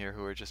people in here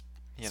who are just,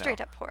 you know,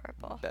 straight up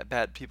horrible.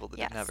 Bad people that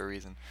didn't have a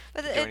reason.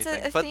 But it's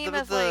a theme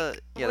of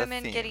like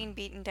women getting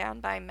beaten down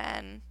by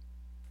men.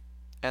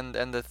 And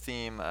the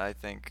theme, I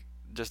think,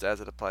 just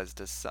as it applies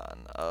to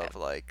Sun, of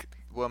like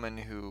women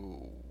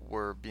who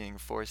were being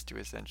forced to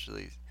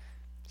essentially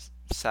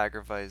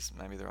sacrifice,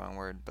 maybe the wrong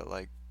word, but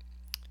like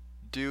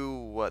do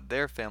what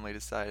their family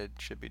decided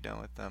should be done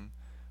with them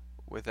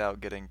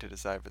without getting to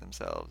decide for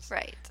themselves.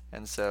 Right.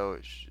 And so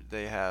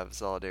they have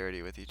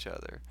solidarity with each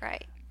other.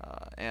 Right.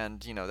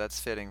 And, you know, that's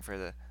fitting for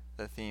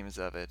the themes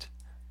of it.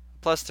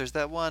 Plus, there's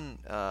that one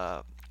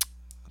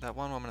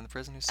woman in the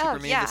prison who's super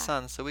mean to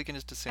Sun, so we can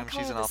just assume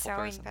she's an awful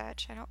person.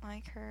 Bitch. I don't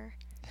like her.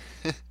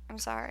 I'm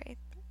sorry.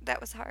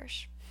 That was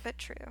harsh, but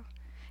true.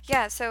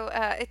 Yeah, so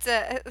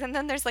and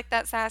then there's like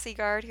that sassy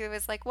guard who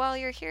was like, well,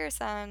 you're here,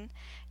 son.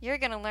 You're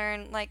going to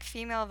learn like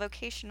female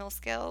vocational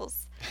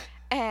skills.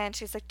 And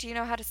she's like, do you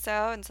know how to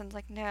sew? And Son's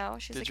like, no.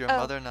 She's like, Did your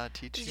mother not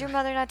teach you? Did your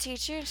mother not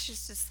teach you? And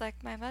she's just like,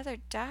 my mother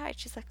died.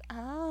 She's like,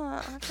 oh,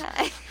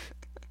 okay.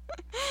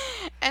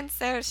 And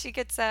so she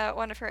gets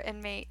one of her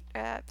inmate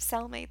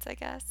cellmates, I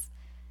guess,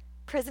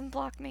 prison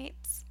block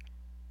mates,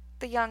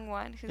 the young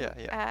one who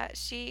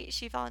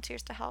she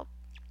volunteers to help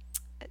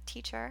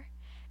teach her,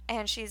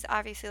 and she's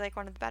obviously like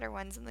one of the better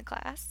ones in the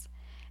class.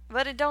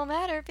 But it don't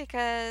matter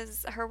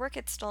because her work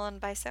gets stolen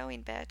by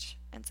Sewing Bitch.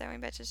 And Sewing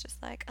Bitch is just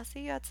like, I'll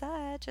see you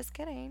outside. Just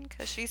kidding.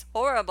 Because she's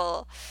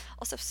horrible.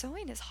 Also,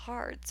 sewing is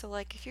hard. So,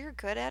 like, if you're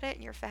good at it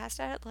and you're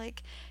fast at it,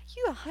 like,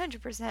 you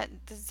 100%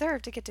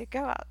 deserve to get to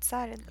go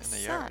outside in the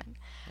sun. Yard.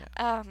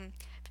 Yeah.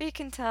 But you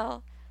can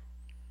tell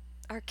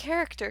our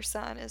character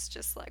son is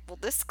just like, well,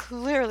 this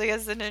clearly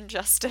is an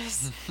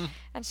injustice.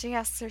 And she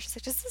asks her, she's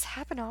like, does this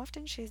happen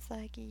often? She's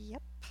like,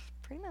 yep,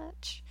 pretty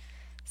much.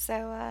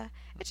 So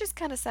it's just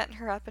kind of setting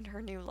her up in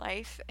her new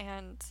life,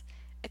 and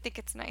I think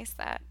it's nice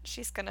that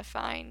she's going to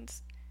find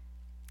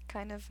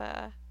kind of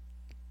a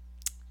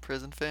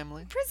prison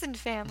family. Prison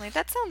family.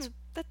 That's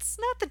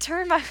not the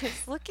term I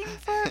was looking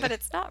for, but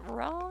it's not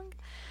wrong.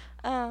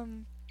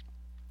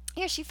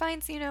 Yeah, she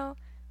finds, you know,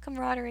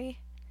 camaraderie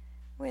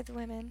with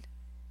women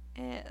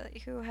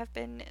who have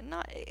been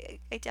not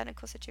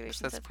identical situations.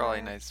 That's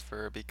probably nice for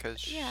her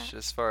because,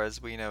 as far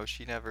as we know,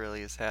 she never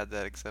really has had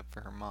that except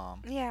for her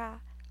mom. Yeah.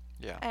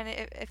 Yeah. And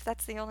if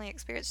that's the only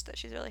experience that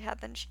she's really had,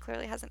 then she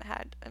clearly hasn't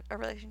had a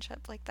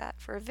relationship like that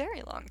for a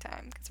very long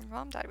time because her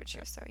mom died when she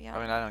was so young.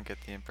 I mean, I don't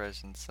get the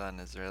impression Sun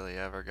has really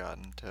ever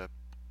gotten to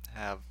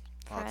have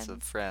lots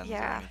of friends or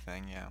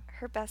anything. Yeah.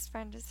 Her best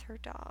friend is her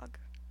dog.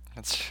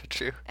 That's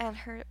true. And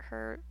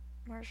her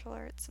martial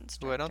arts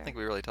instructor. Who I don't think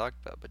we really talked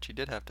about, but she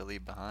did have to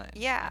leave behind.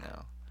 Yeah. You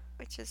know,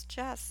 which is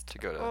just to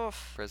go to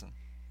oof. prison.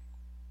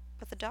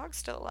 But the dog's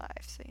still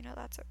alive, so you know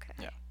that's okay.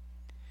 Yeah.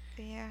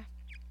 But yeah.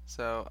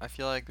 So I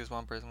feel like there's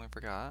one person we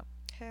forgot.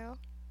 Who?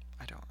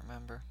 I don't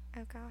remember.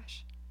 Oh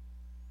gosh.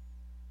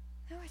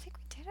 No, I think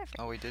we did everybody.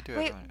 Oh, we did do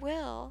Wait, everyone.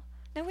 Will.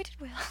 No, we did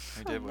Will.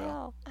 We did Will.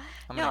 No.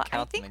 I'm gonna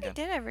count I think them again.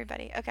 we did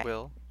everybody. Okay.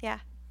 Will. Yeah.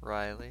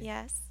 Riley.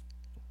 Yes.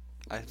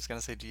 I was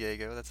gonna say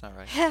Diego. That's not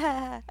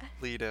right.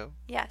 Lido.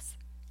 Yes.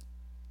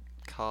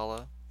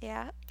 Kala.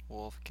 Yeah.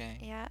 Wolfgang.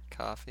 Yeah.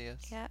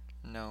 Coffeeus. Yeah.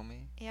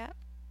 Nomi. Yeah.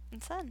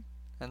 And Sun.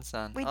 And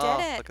Sun. We oh,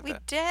 did it. Look at We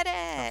that. did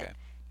it. Okay.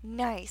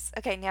 Nice.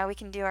 Okay, now we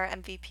can do our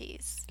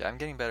MVPs. Yeah, I'm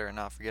getting better at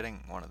not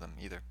forgetting one of them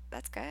either.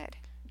 That's good.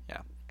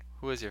 Yeah.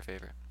 Who is your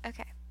favorite?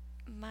 Okay.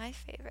 My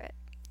favorite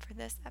for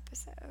this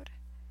episode.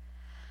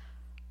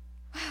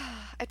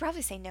 I'd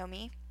probably say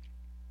Nomi.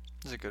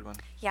 This is a good one.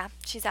 Yeah,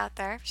 she's out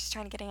there. She's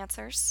trying to get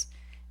answers.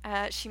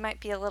 She might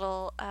be a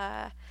little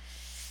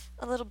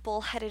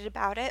bullheaded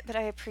about it, but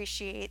I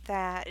appreciate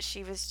that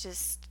she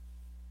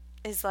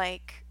is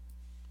like,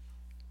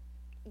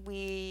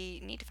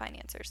 we need to find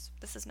answers.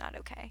 This is not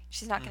okay.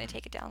 She's not going to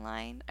take it down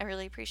line. I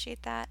really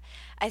appreciate that.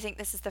 I think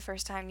this is the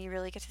first time you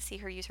really get to see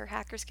her use her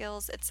hacker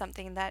skills. It's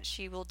something that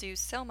she will do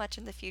so much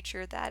in the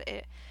future that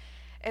it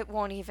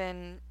won't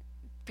even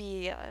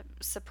be a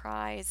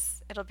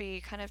surprise. It'll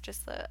be kind of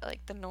just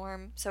the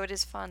norm. So it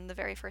is fun the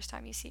very first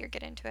time you see her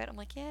get into it. I'm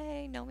like,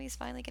 yay, Nomi's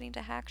finally getting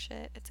to hack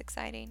shit. It's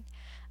exciting.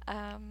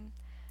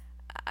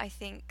 I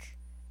think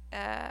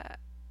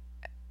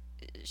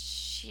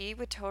she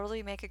would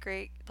totally make a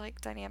great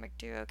dynamic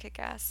duo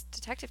kick-ass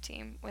detective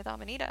team with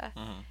Amanita.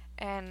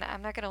 And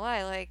I'm not gonna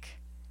lie,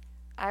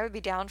 I would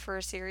be down for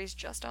a series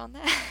just on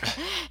that.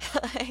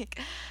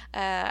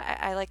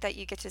 I like that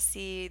you get to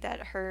see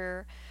that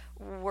her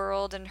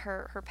world and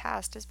her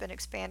past has been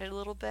expanded a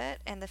little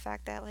bit, and the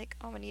fact that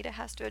Amanita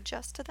has to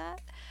adjust to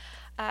that.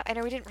 I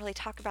know we didn't really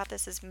talk about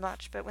this as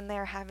much, but when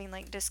they're having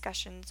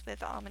discussions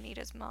with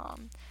Amanita's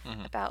mom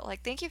about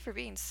thank you for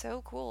being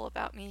so cool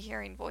about me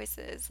hearing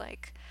voices,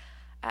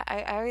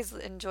 I always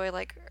enjoy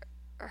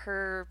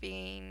her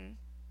being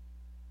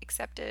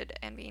accepted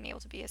and being able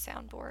to be a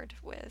soundboard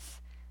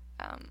with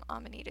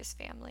Amanita's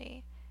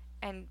family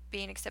and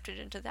being accepted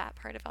into that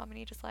part of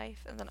Amanita's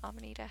life, and then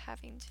Amanita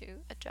having to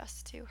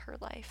adjust to her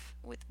life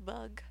with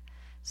Bug.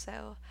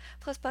 So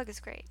plus Bug is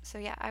great. So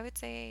yeah, I would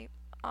say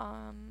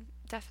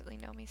definitely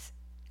Nomi's.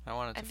 I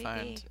wanted to MVP.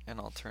 find an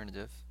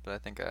alternative, but I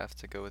think I have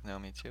to go with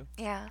Nomi too.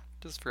 Yeah.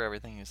 Just for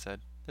everything you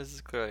said. This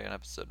is clearly an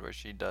episode where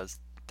she does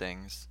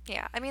things.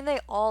 Yeah, I mean they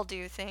all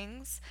do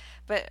things,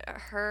 but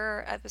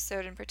her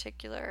episode in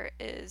particular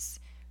is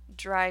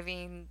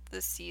driving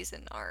the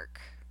season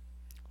arc.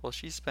 Well,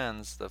 she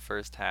spends the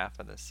first half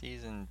of the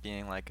season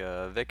being like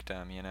a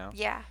victim, you know?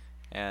 Yeah.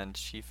 And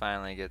she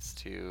finally gets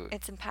to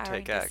It's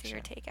empowering take to action. see her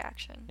take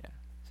action. Yeah.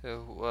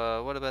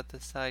 So, what about the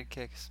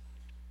sidekicks?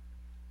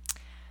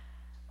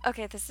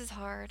 Okay, this is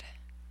hard.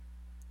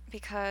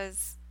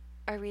 Because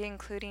are we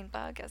including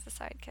Bug as a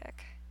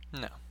sidekick?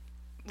 No.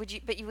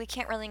 We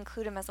can't really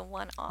include him as a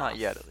one-off. Not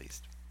yet, at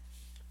least.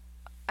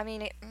 I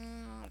mean,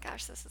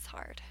 gosh, this is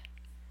hard.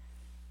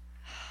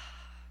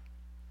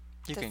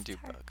 You This can is do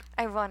hard. Bug.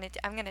 I'm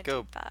gonna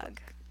Go do Bug.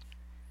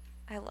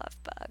 I love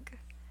Bug.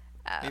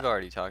 We've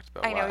already talked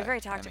about I know, why. we've already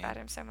talked about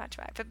him so much.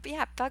 But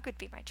yeah, Bug would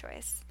be my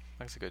choice.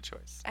 Bug's a good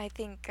choice. I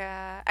think,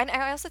 and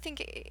I also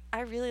think I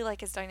really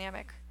like his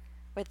dynamic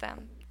with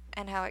them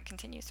and how it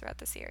continues throughout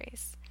the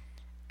series.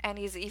 And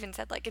he's even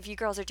said, if you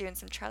girls are doing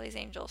some Charlie's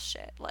Angels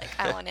shit,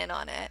 I want in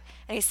on it.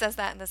 And he says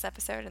that in this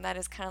episode, and that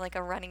is kind of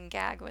a running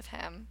gag with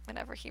him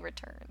whenever he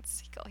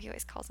returns. He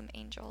always calls them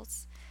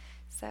angels.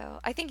 So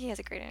I think he has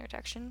a great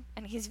introduction,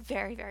 and he's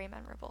very, very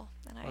memorable,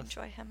 and I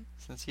enjoy him.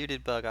 Since you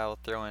did Bug, I will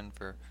throw in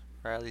for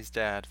Riley's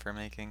dad for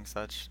making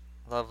such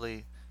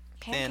lovely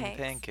thin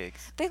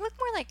pancakes. They look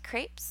more like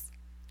crepes.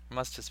 It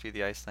must just be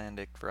the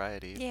Icelandic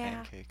variety of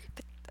pancake.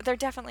 But they're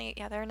definitely,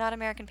 they're not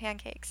American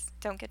pancakes.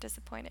 Don't get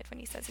disappointed when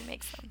he says he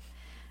makes them.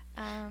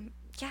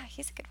 Yeah,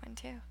 he's a good one,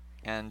 too.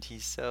 And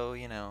he's so,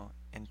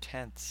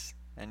 intense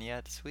and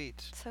yet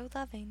sweet. So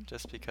loving.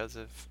 Just because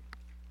of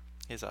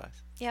his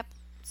eyes. Yep,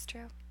 it's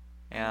true.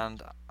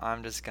 And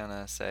I'm just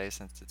gonna say,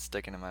 since it's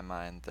sticking in my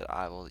mind, that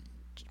I will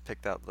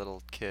pick that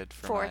little kid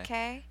for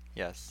 4K?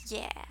 Yes.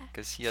 Yeah.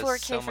 Because he has 4K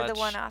so for much, the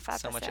one-off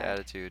so much episode.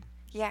 attitude.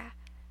 Yeah.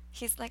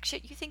 He's like,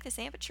 shit, you think this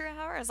amateur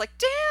hour? I was like,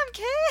 damn,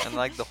 kid!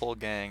 And the whole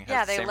gang has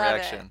Yeah, the they same love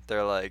reaction. it.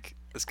 They're like,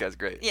 this guy's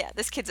great. Yeah,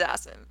 this kid's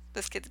awesome.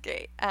 This kid's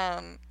great.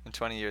 In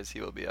 20 years,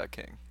 he will be our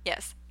king.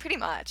 Yes, pretty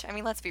much. I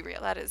mean, let's be real.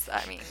 That is,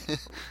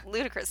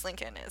 Ludacris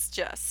Lincoln is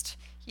just,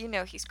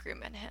 he's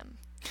grooming him.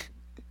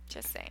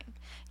 Just saying.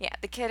 Yeah,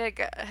 the kid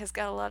has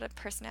got a lot of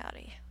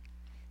personality.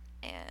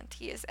 And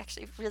he is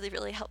actually really,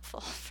 really helpful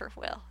for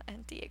Will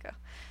and Diego.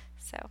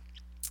 So,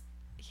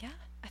 yeah,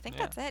 I think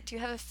that's it. Do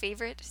you have a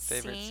favorite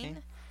scene?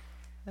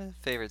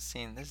 Favorite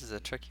scene? This is a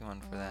tricky one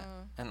for that.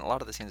 And a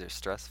lot of the scenes are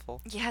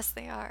stressful. Yes,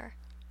 they are.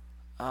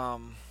 I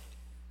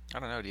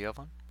don't know. Do you have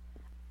one?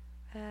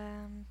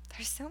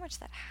 There's so much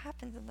that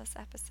happens in this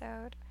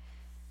episode.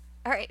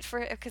 All right,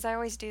 because I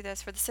always do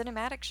this for the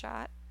cinematic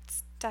shot.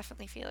 It's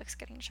definitely Felix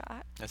getting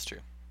shot. That's true.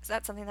 Is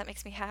that something that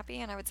makes me happy?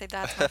 And I would say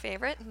that's my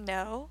favorite.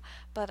 No,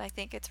 but I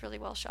think it's really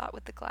well shot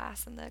with the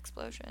glass and the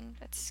explosion.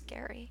 It's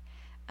scary.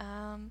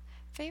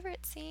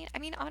 Favorite scene? I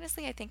mean,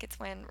 honestly, I think it's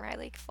when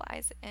Riley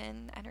flies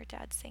in and her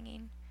dad's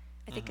singing.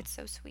 I think it's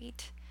so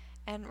sweet.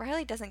 And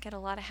Riley doesn't get a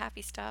lot of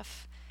happy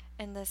stuff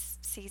in this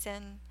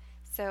season.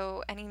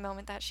 So any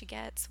moment that she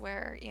gets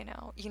where, you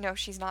know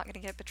she's not going to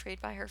get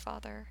betrayed by her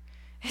father,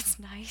 it's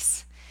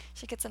nice.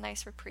 She gets a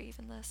nice reprieve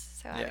in this.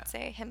 So I would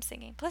say him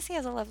singing. Plus he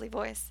has a lovely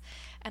voice.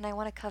 And I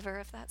want a cover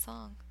of that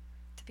song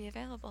to be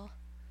available.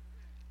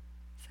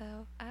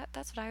 So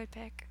that's what I would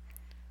pick.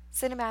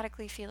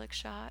 Cinematically, Felix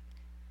shot.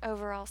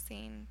 Overall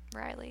scene,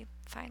 Riley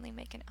finally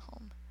making it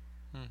home.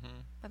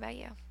 What about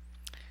you?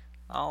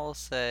 I'll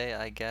say,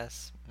 I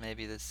guess,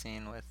 maybe the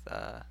scene with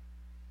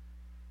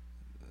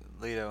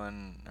Lito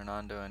and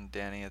Hernando and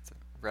Danny at the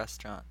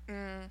restaurant.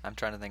 I'm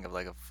trying to think of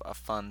like a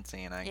fun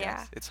scene, I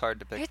guess. It's hard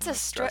to pick. It's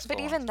stressful,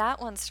 but even that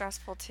one's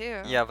stressful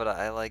too. Yeah, but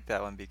I like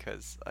that one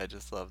because I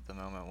just love the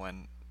moment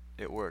when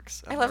it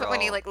works. I love it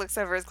when he like looks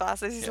over his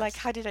glasses. He's like,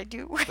 "How did I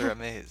do?" They're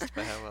amazed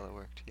by how well it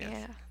worked. Yes.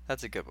 Yeah,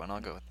 that's a good one. I'll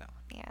go with that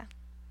one. Yeah.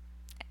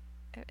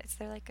 Is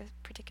there like a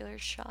particular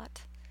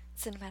shot,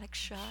 cinematic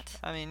shot?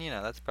 I mean,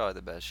 that's probably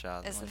the best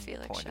shot. Is the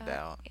Felix pointed shot?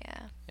 Out.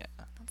 Yeah. Yeah.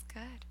 That's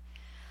good.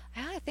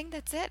 Yeah, I think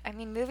that's it. I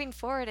mean, moving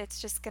forward,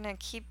 it's just gonna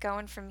keep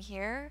going from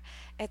here.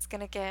 It's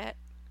gonna get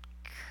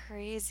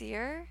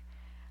crazier.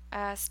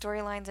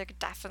 Storylines are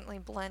definitely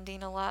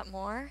blending a lot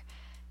more.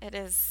 It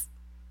is,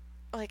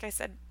 like I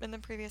said in the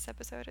previous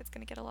episode, it's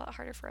gonna get a lot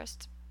harder for us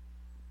to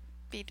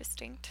be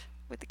distinct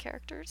with the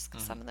characters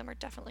because some of them are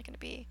definitely gonna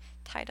be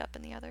tied up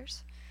in the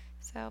others.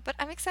 So, but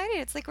I'm excited.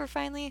 It's like we're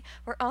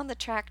on the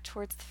track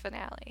towards the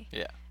finale.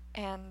 Yeah.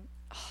 And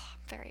I'm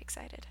very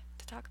excited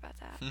to talk about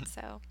that.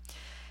 So,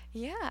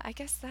 yeah, I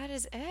guess that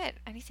is it.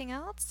 Anything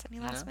else? Any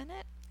last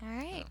minute? All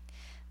right. No.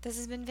 This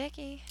has been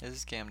Vicky. This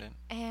is Camden.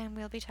 And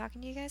we'll be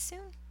talking to you guys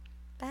soon.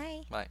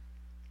 Bye. Bye.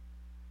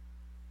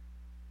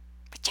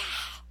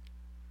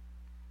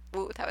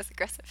 Ooh, that was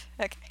aggressive.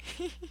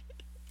 Okay.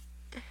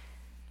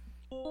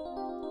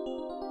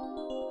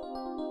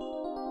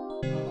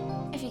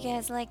 If you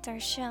guys liked our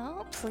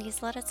show,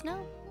 please let us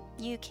know.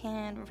 You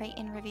can rate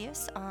and review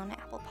us on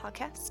Apple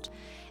Podcast,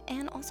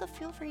 and also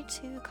feel free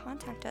to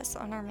contact us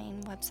on our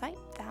main website.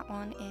 That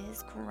one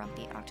is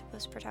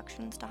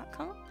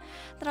grumpyoctopusproductions.com.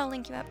 That'll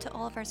link you up to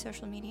all of our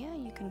social media.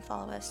 You can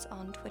follow us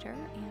on Twitter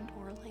and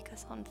or like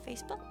us on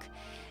Facebook,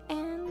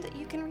 and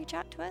you can reach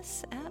out to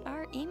us at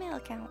our email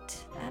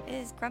account. That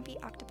is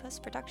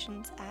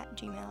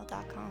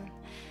grumpyoctopusproductions@gmail.com.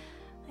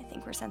 I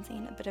think we're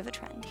sensing a bit of a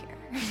trend here.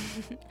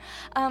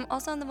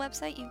 Also on the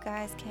website, you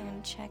guys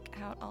can check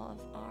out all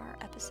of our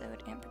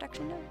episode and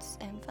production notes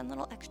and fun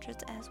little extras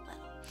as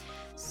well.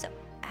 So,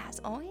 as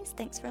always,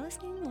 thanks for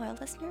listening, loyal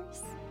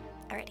listeners.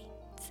 Alrighty,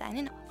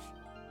 signing off.